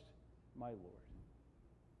Christ, my Lord.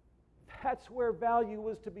 That's where value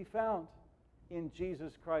was to be found. in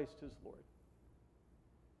Jesus Christ as Lord.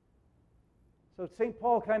 So St.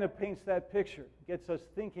 Paul kind of paints that picture, gets us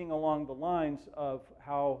thinking along the lines of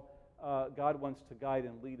how God wants to guide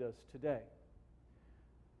and lead us today.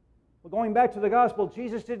 Well, going back to the gospel,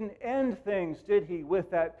 Jesus didn't end things, did he, with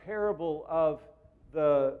that parable of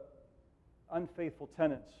the unfaithful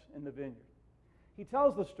tenants in the vineyard. He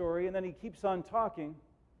tells the story, and then he keeps on talking,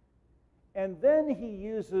 and then he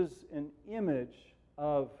uses an image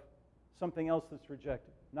of something else that's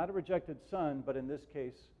rejected. Not a rejected son, but in this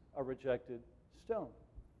case, a rejected stone.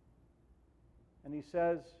 And he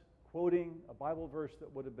says, quoting a Bible verse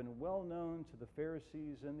that would have been well known to the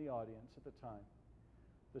Pharisees in the audience at the time,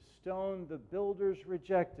 the stone the builders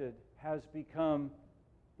rejected has become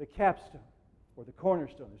the capstone, or the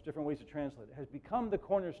cornerstone. There's different ways to translate it. Has become the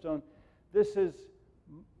cornerstone. This is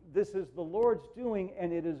the Lord's doing,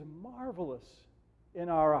 and it is marvelous in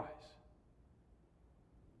our eyes.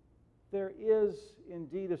 There is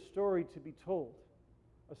indeed a story to be told,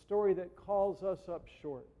 a story that calls us up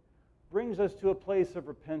short, brings us to a place of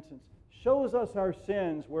repentance, shows us our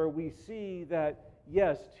sins where we see that,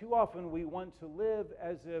 yes, too often we want to live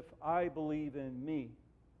as if I believe in me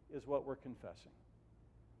is what we're confessing.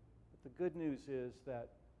 But the good news is that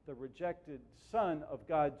the rejected Son of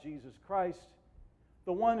God, Jesus Christ,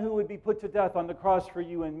 the one who would be put to death on the cross for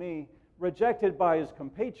you and me, rejected by his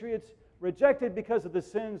compatriots, rejected because of the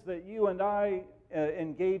sins that you and I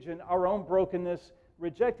engage in, our own brokenness,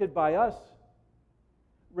 rejected by us,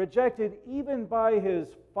 rejected even by his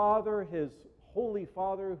Father, his Holy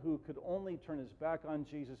Father, who could only turn his back on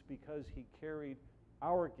Jesus because he carried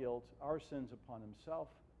our guilt, our sins upon himself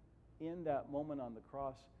in that moment on the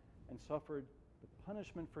cross and suffered the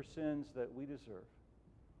punishment for sins that we deserve.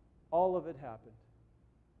 All of it happened.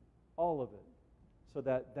 All of it. So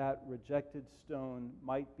that that rejected stone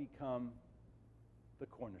might become the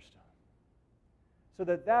cornerstone. So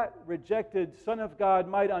that that rejected Son of God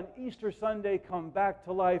might on Easter Sunday come back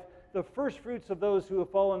to life, the first fruits of those who have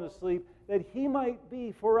fallen asleep, that he might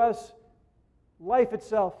be for us life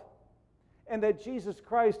itself. And that Jesus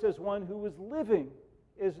Christ, as one who was living,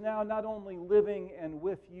 is now not only living and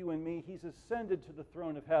with you and me, he's ascended to the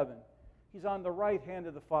throne of heaven. He's on the right hand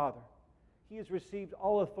of the Father. He has received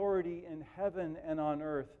all authority in heaven and on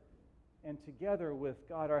earth. And together with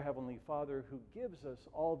God our Heavenly Father, who gives us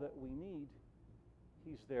all that we need,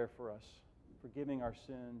 he's there for us, forgiving our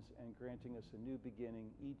sins and granting us a new beginning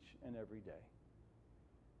each and every day.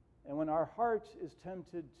 And when our heart is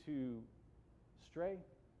tempted to stray,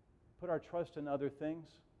 put our trust in other things,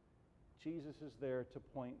 Jesus is there to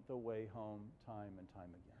point the way home time and time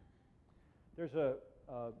again. There's a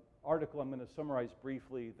article I'm going to summarize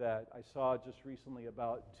briefly that I saw just recently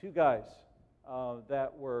about two guys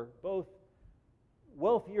that were both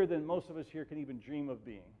wealthier than most of us here can even dream of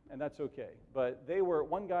being, and that's okay. But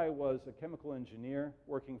one guy was a chemical engineer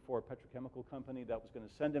working for a petrochemical company that was going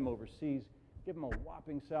to send him overseas, give him a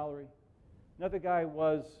whopping salary. Another guy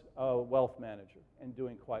was a wealth manager and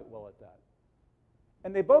doing quite well at that.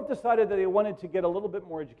 And they both decided that they wanted to get a little bit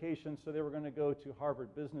more education, so they were going to go to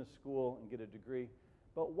Harvard Business School and get a degree.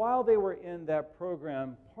 But while they were in that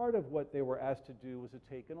program, part of what they were asked to do was to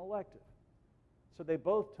take an elective. So they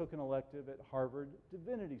both took an elective at Harvard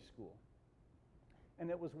Divinity School. And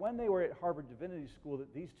it was when they were at Harvard Divinity School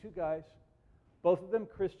that these two guys, both of them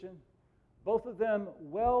Christian, both of them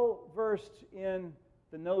well-versed in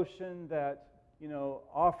the notion that,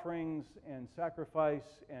 offerings and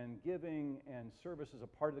sacrifice and giving and service is a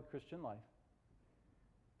part of the Christian life,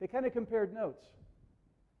 they kind of compared notes.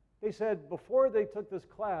 They said before they took this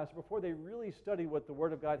class, before they really studied what the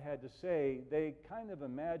Word of God had to say, they kind of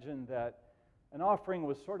imagined that an offering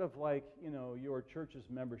was sort of like, your church's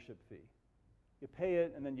membership fee. You pay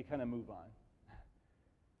it and then you kind of move on.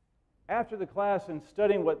 After the class and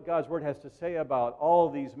studying what God's Word has to say about all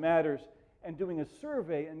of these matters and doing a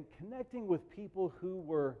survey and connecting with people who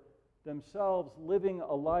were themselves living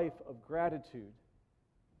a life of gratitude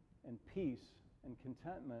and peace and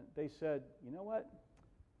contentment, they said, you know what?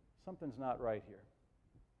 Something's not right here.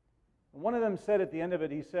 And one of them said at the end of it,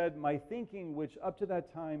 he said, my thinking, which up to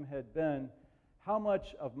that time had been, how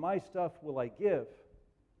much of my stuff will I give,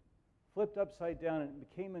 flipped upside down and it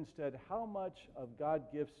became instead, how much of God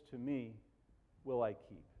gives to me will I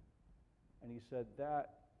keep? And he said that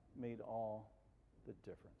made all the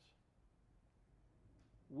difference.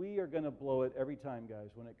 We are going to blow it every time, guys,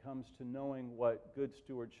 when it comes to knowing what good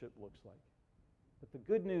stewardship looks like. But the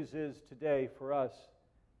good news is today for us,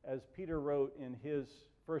 as Peter wrote in his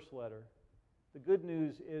first letter, the good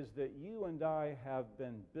news is that you and I have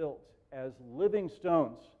been built as living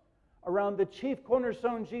stones around the chief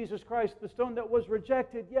cornerstone, Jesus Christ, the stone that was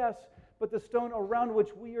rejected, yes, but the stone around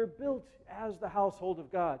which we are built as the household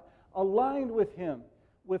of God, aligned with Him,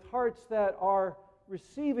 with hearts that are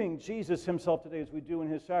receiving Jesus Himself today as we do in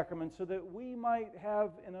His sacrament, so that we might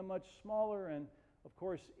have, in a much smaller and, of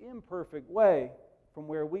course, imperfect way from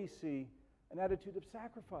where we see, an attitude of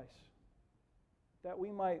sacrifice, that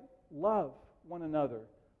we might love one another,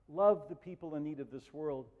 love the people in need of this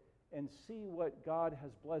world, and see what God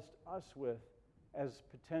has blessed us with as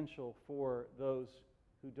potential for those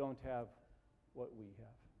who don't have what we have.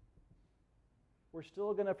 We're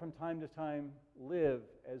still going to, from time to time, live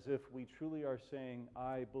as if we truly are saying,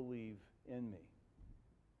 I believe in me.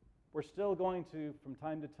 We're still going to, from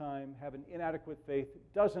time to time, have an inadequate faith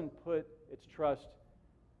that doesn't put its trust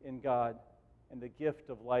in God and the gift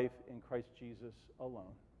of life in Christ Jesus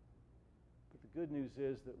alone. But the good news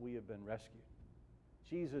is that we have been rescued.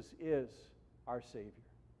 Jesus is our Savior.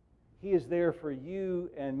 He is there for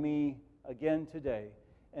you and me again today.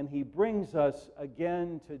 And He brings us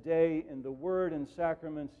again today in the Word and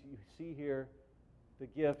Sacraments. You see here the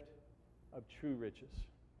gift of true riches.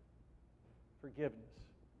 Forgiveness,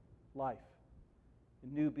 life,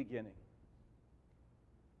 a new beginning.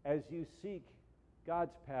 As you seek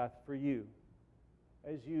God's path for you,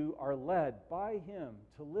 as you are led by Him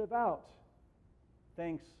to live out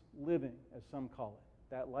thanks living, as some call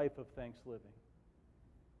it, that life of thanks living,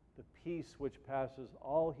 the peace which passes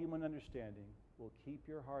all human understanding will keep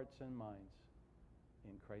your hearts and minds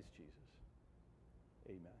in Christ Jesus.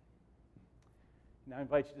 Amen. Now I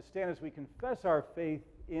invite you to stand as we confess our faith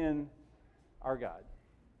in our God.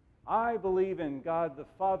 I believe in God the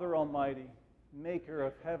Father Almighty, maker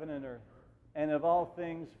of heaven and earth, and of all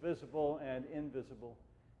things visible and invisible,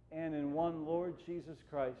 and in one Lord Jesus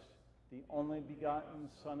Christ, the only begotten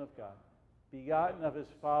Son of God, begotten of His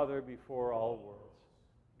Father before all worlds,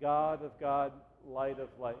 God of God, light of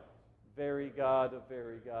light, very God of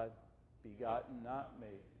very God, begotten, not made,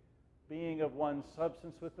 being of one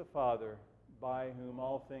substance with the Father, by whom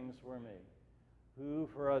all things were made, who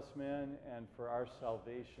for us men and for our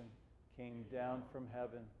salvation came down from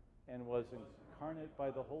heaven and was incarnate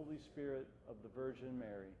by the Holy Spirit of the Virgin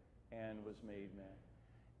Mary and was made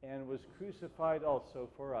man, and was crucified also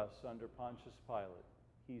for us under Pontius Pilate.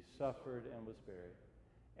 He suffered and was buried.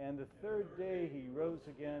 And the third day He rose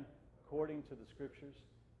again according to the Scriptures,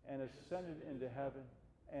 and ascended into heaven,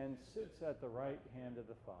 and sits at the right hand of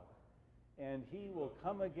the Father. And He will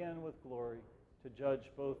come again with glory to judge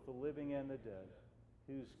both the living and the dead,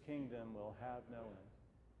 whose kingdom will have no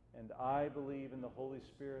end. And I believe in the Holy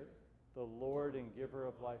Spirit, the Lord and giver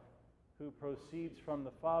of life, who proceeds from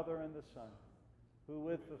the Father and the Son, who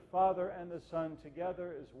with the Father and the Son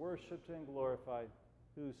together is worshipped and glorified,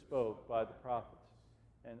 who spoke by the prophets.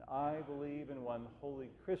 And I believe in one holy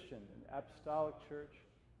Christian and apostolic church.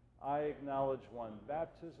 I acknowledge one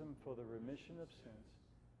baptism for the remission of sins,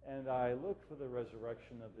 and I look for the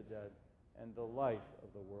resurrection of the dead and the life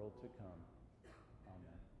of the world to come.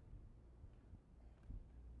 Amen.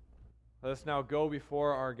 Let us now go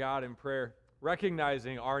before our God in prayer,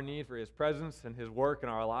 recognizing our need for His presence and His work in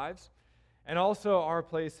our lives, and also our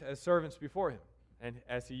place as servants before Him, and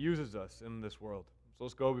as He uses us in this world. So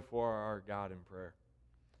let's go before our God in prayer.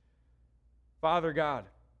 Father God,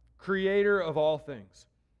 Creator of all things,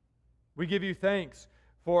 we give You thanks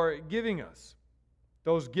for giving us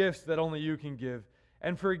those gifts that only You can give,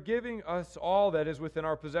 and for giving us all that is within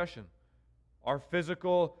our possession, our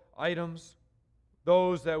physical items,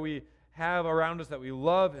 those that we have around us that we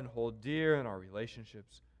love and hold dear in our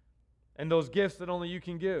relationships, and those gifts that only You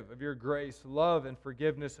can give of Your grace, love, and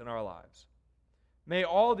forgiveness in our lives. May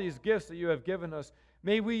all these gifts that You have given us,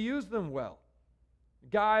 may we use them well.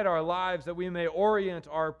 Guide our lives that we may orient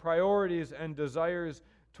our priorities and desires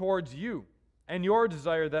towards You and Your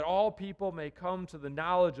desire that all people may come to the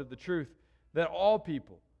knowledge of the truth, that all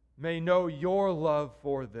people may know Your love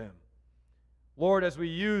for them. Lord, as we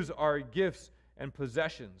use our gifts and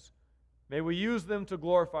possessions, may we use them to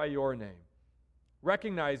glorify Your name,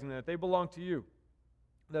 recognizing that they belong to You,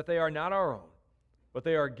 that they are not our own, but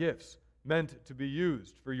they are gifts meant to be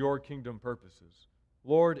used for Your kingdom purposes.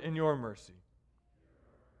 Lord, in Your mercy.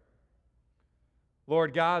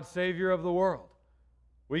 Lord God, Savior of the world,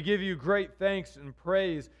 we give You great thanks and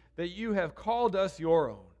praise that You have called us Your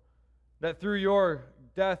own, that through Your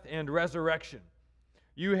death and resurrection,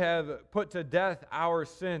 You have put to death our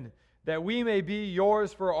sin, that we may be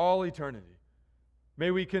Yours for all eternity.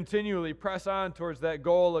 May we continually press on towards that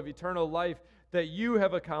goal of eternal life that You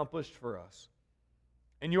have accomplished for us.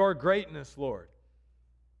 In Your greatness, Lord,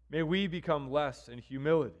 may we become less in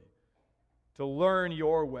humility to learn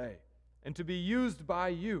Your way and to be used by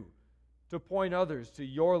You to point others to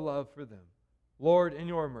Your love for them. Lord, in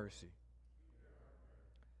Your mercy.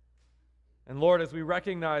 And Lord, as we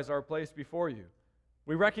recognize our place before you,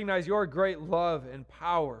 we recognize your great love and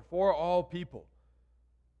power for all people.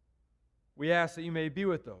 We ask that you may be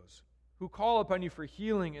with those who call upon you for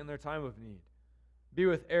healing in their time of need. Be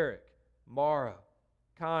with Eric, Mara,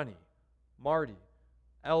 Connie, Marty,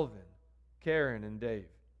 Elvin, Karen, and Dave.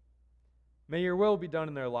 May your will be done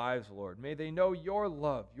in their lives, Lord. May they know your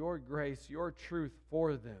love, your grace, your truth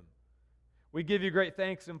for them. We give you great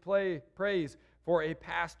thanks and praise for a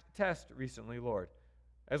past test recently, Lord,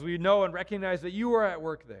 as we know and recognize that you are at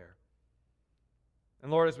work there.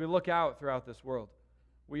 And Lord, as we look out throughout this world,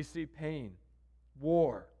 we see pain,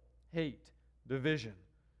 war, hate, division.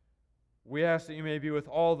 We ask that you may be with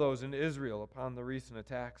all those in Israel upon the recent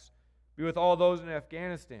attacks. Be with all those in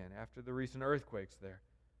Afghanistan after the recent earthquakes there.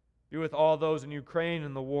 Be with all those in Ukraine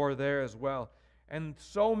and the war there as well. And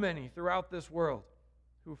so many throughout this world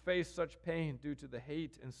who face such pain due to the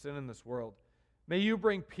hate and sin in this world. May you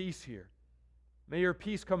bring peace here. May your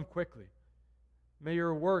peace come quickly. May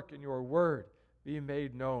your work and your word be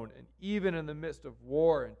made known. And even in the midst of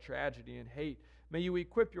war and tragedy and hate, may you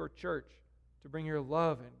equip your church to bring your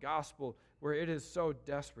love and gospel where it is so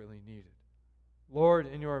desperately needed. Lord,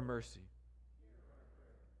 in your mercy.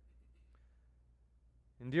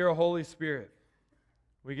 And dear Holy Spirit,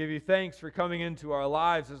 we give you thanks for coming into our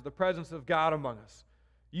lives as the presence of God among us.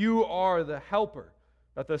 You are the helper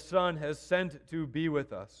that the Son has sent to be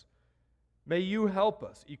with us. May you help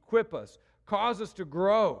us, equip us, cause us to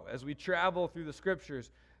grow as we travel through the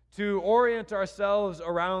Scriptures, to orient ourselves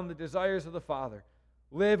around the desires of the Father,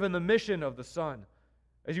 live in the mission of the Son,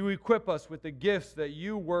 as you equip us with the gifts that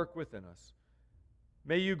you work within us.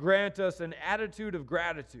 May you grant us an attitude of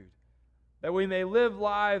gratitude, that we may live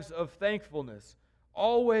lives of thankfulness,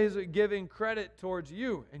 always giving credit towards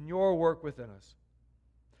you and your work within us.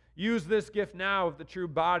 Use this gift now of the true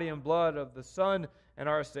body and blood of the Son and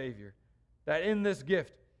our Savior, that in this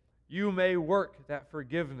gift you may work that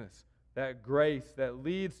forgiveness, that grace that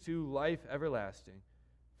leads to life everlasting,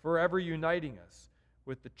 forever uniting us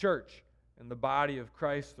with the church and the body of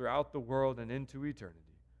Christ throughout the world and into eternity.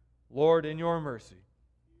 Lord, in your mercy.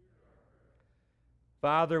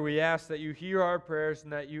 Father, we ask that you hear our prayers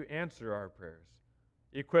and that you answer our prayers.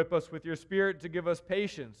 Equip us with your Spirit to give us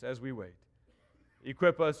patience as we wait.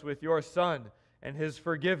 Equip us with your Son and his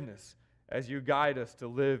forgiveness as you guide us to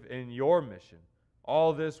live in your mission.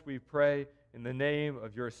 All this we pray in the name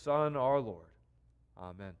of your Son, our Lord.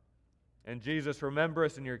 Amen. And Jesus, remember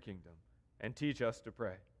us in your kingdom and teach us to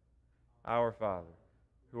pray. Our Father,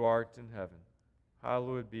 who art in heaven,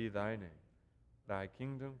 hallowed be thy name. Thy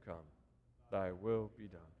kingdom come, thy will be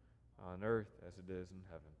done, on earth as it is in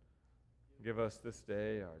heaven. Give us this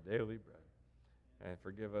day our daily bread, and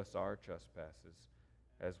forgive us our trespasses,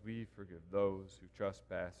 as we forgive those who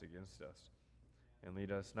trespass against us. And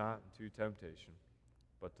lead us not into temptation,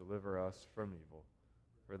 but deliver us from evil.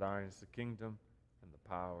 For thine is the kingdom, and the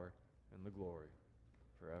power, and the glory,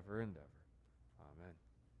 forever and ever. Amen.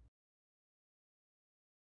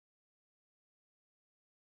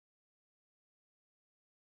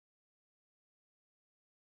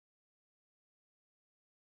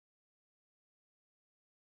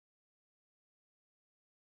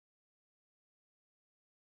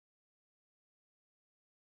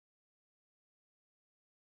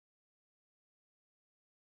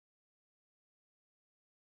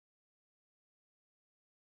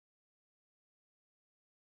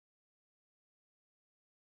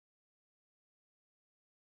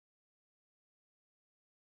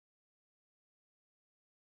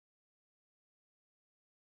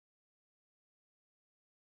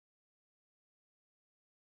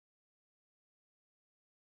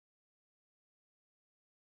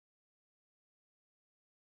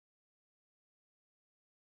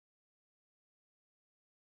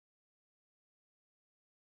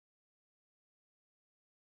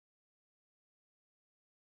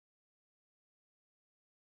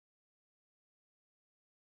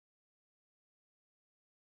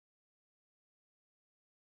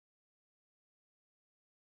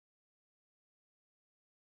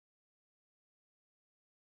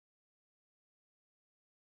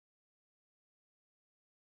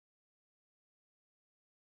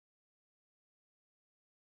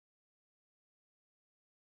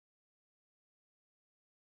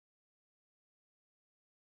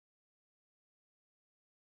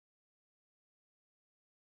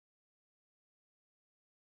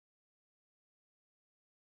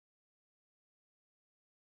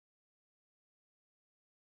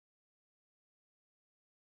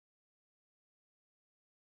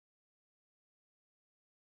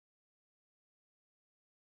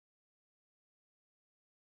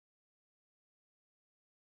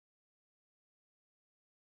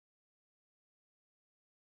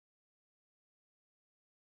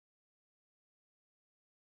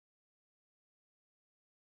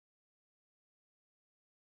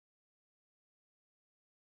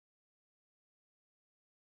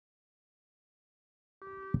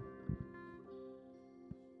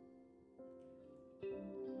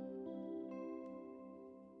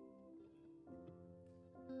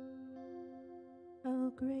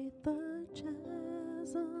 great the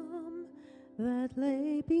chasm that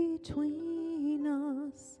lay between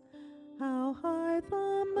us, how high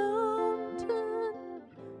the mountain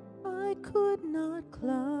I could not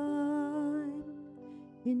climb.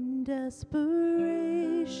 In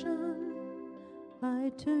desperation,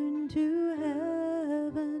 I turned to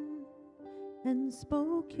heaven and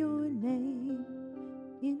spoke your name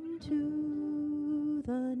into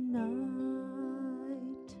the night.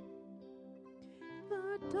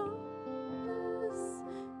 The darkness,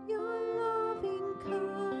 your loving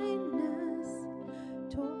kindness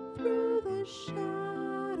tore through the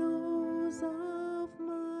shadows of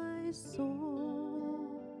my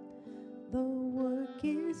soul. The work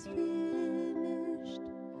is finished,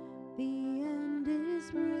 the end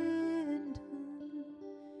is written.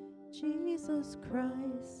 Jesus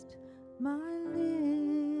Christ, my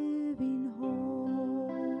living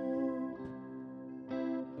hope.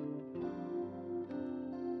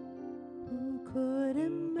 Who could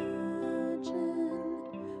imagine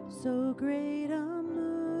so great a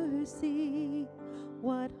mercy?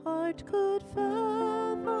 What heart could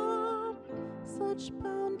fathom such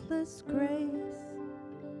boundless grace?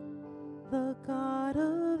 The God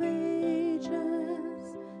of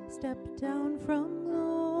ages stepped down from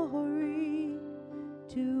glory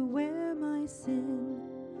to wear my sin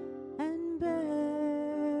and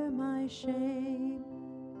bear my shame.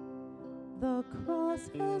 The cross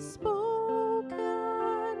has spoken,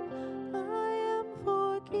 I am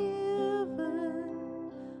forgiven.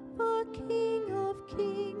 The King of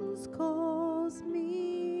Kings calls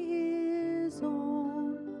me his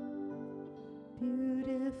own.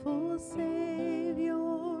 Beautiful Savior,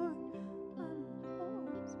 I'm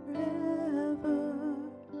yours forever.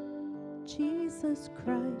 Jesus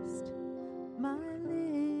Christ, my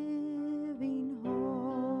living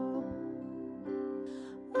hope.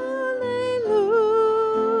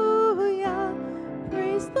 Alleluia,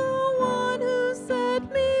 praise the one who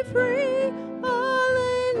set me free.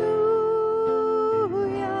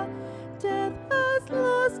 Alleluia, death has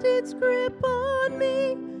lost its grip on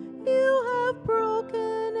me. You have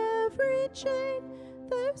broken every chain.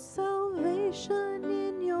 There's salvation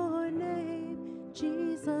in your name,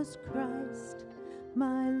 Jesus Christ,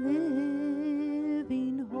 my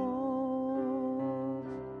living hope.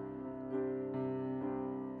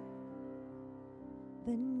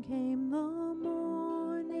 Then came the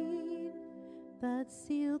morning that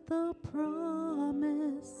sealed the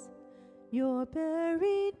promise. Your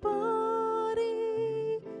buried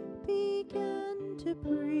body began to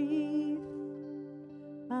breathe.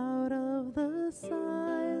 Out of the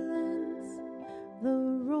silence,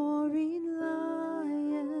 the roaring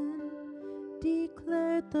lion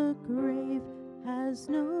declared the grave has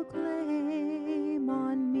no claim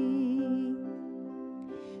on me.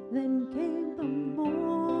 Then came the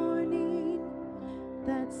morning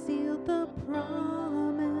that sealed the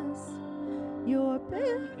promise. Your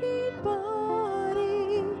buried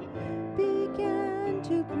body began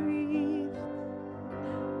to breathe.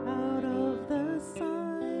 Out of the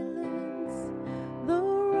silence, the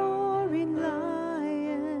roaring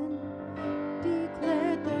lion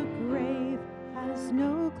declared the grave has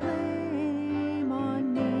no claim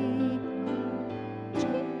on me.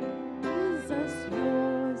 Jesus,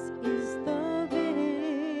 yours is the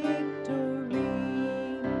victory.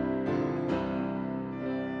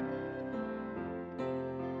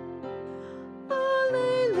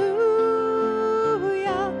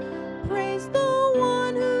 Alleluia, praise the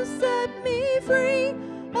one who set me free.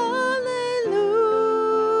 Alleluia,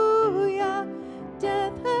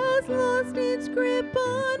 death has lost its grip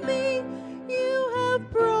on me. You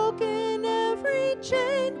have broken every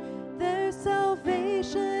chain. There's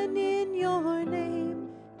salvation in your name,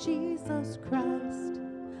 Jesus Christ,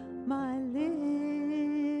 my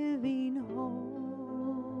living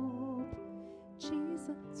hope.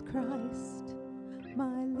 Jesus Christ,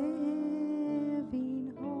 my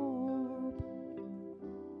living hope.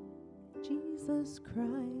 Jesus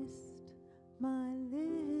Christ, my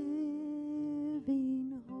living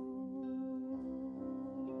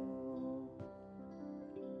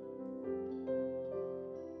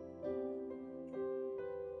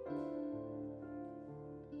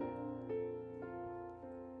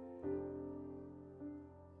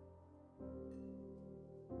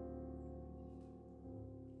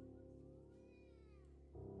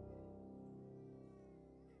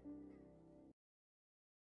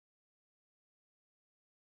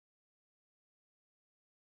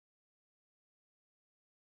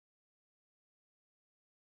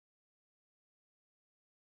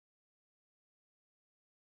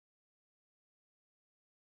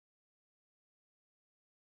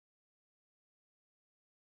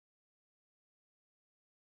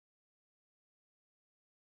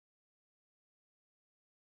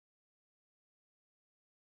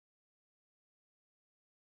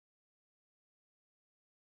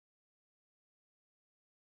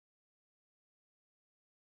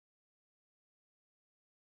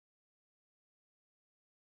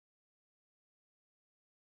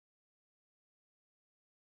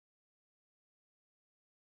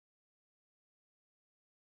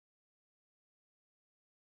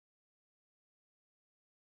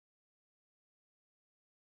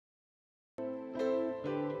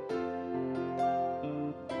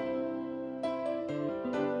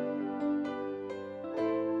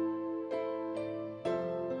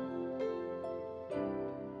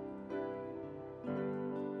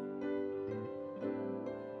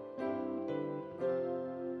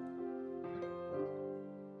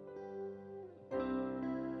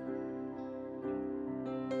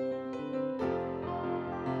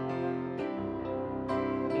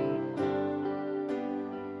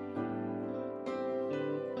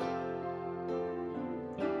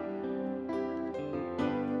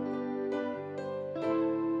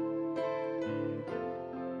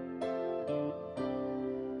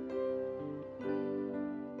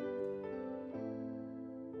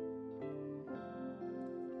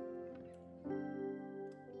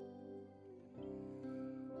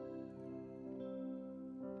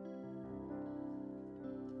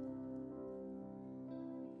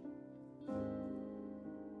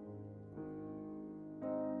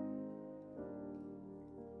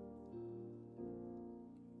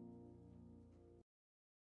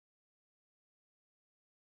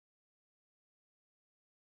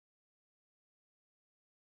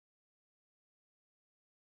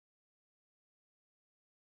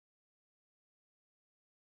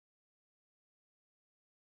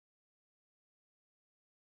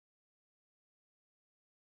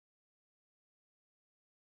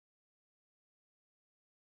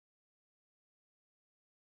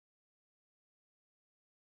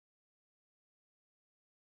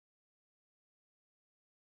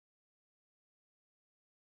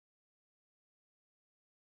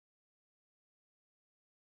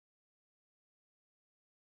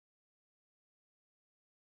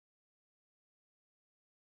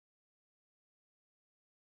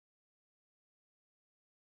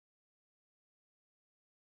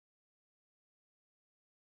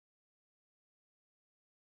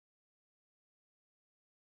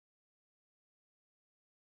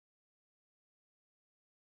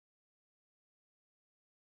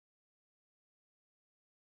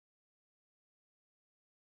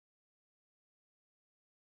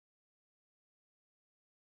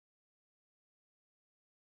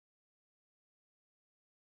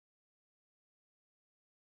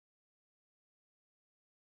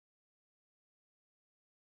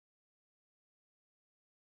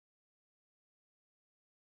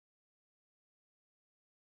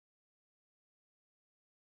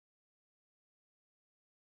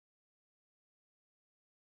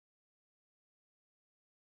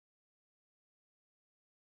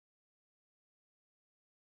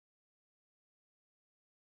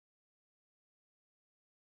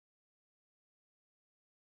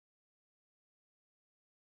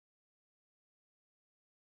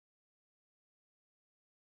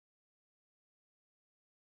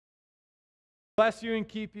bless you and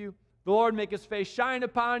keep you. The Lord make his face shine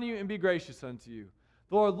upon you and be gracious unto you.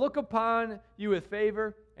 The Lord look upon you with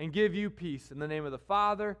favor and give you peace. In the name of the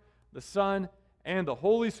Father, the Son, and the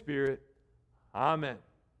Holy Spirit. Amen.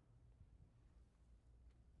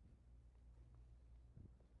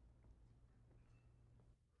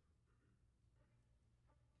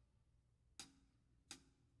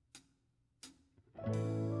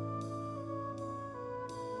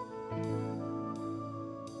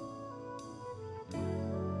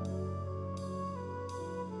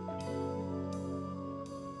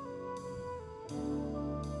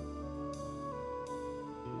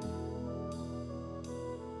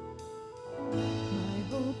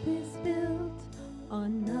 My hope is built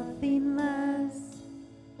on nothing less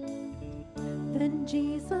than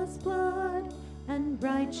Jesus' blood and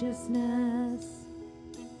righteousness.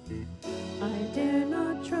 I dare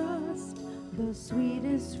not trust the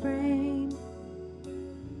sweetest frame,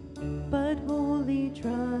 but wholly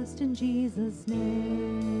trust in Jesus'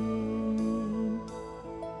 name.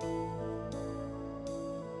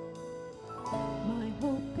 My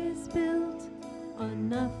hope is built on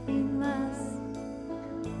nothing less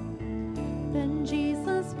than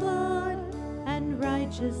Jesus' blood and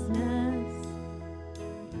righteousness.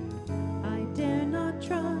 I dare not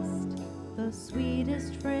trust the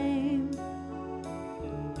sweetest frame,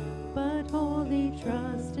 but wholly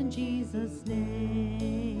trust in Jesus'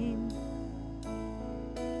 name.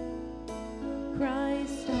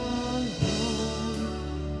 Christ alone,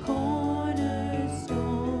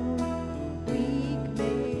 cornerstone, weak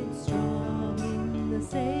made strong in the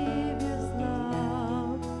Savior's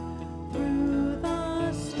love. Through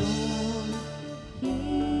the storm,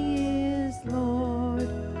 he is Lord,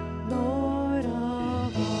 Lord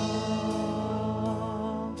of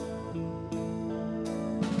all.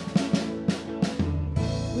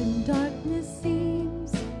 When darkness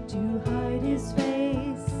seems to hide his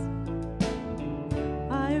face,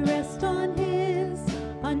 I rest on his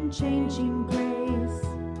unchanging grace.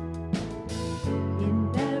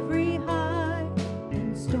 In every high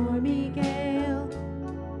and stormy gale,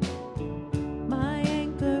 my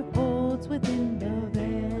anchor holds within the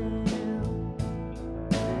veil.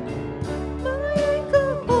 My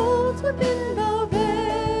anchor holds within the veil.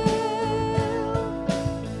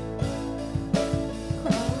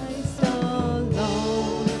 Christ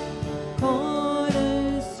alone,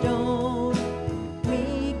 cornerstone,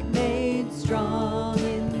 weak made strong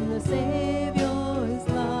in the Savior's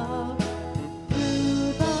love.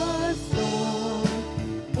 Through the storm,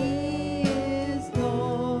 he is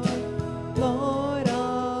Lord, Lord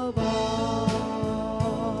of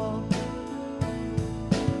all.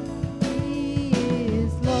 He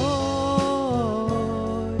is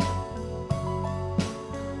Lord,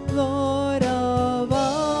 Lord of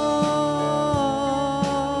all.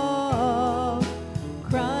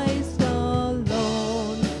 Christ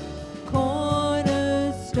alone,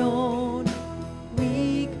 cornerstone,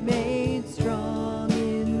 weak made strong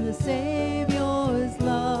in the Savior's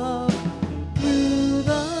love. Through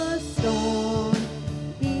the storm,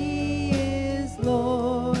 he is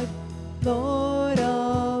Lord, Lord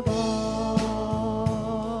of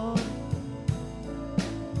all.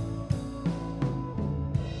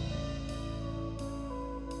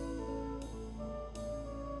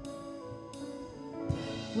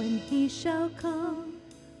 When he shall come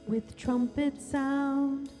with trumpet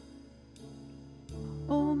sound,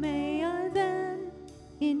 oh, may I then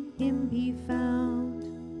in him be found,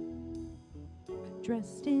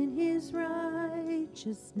 dressed in his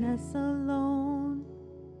righteousness alone,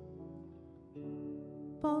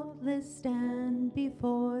 faultless stand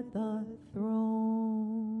before the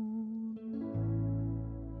throne.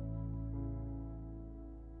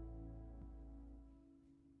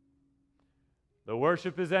 The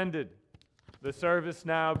worship is ended. The service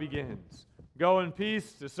now begins. Go in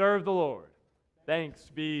peace to serve the Lord. Thanks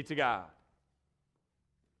be to God.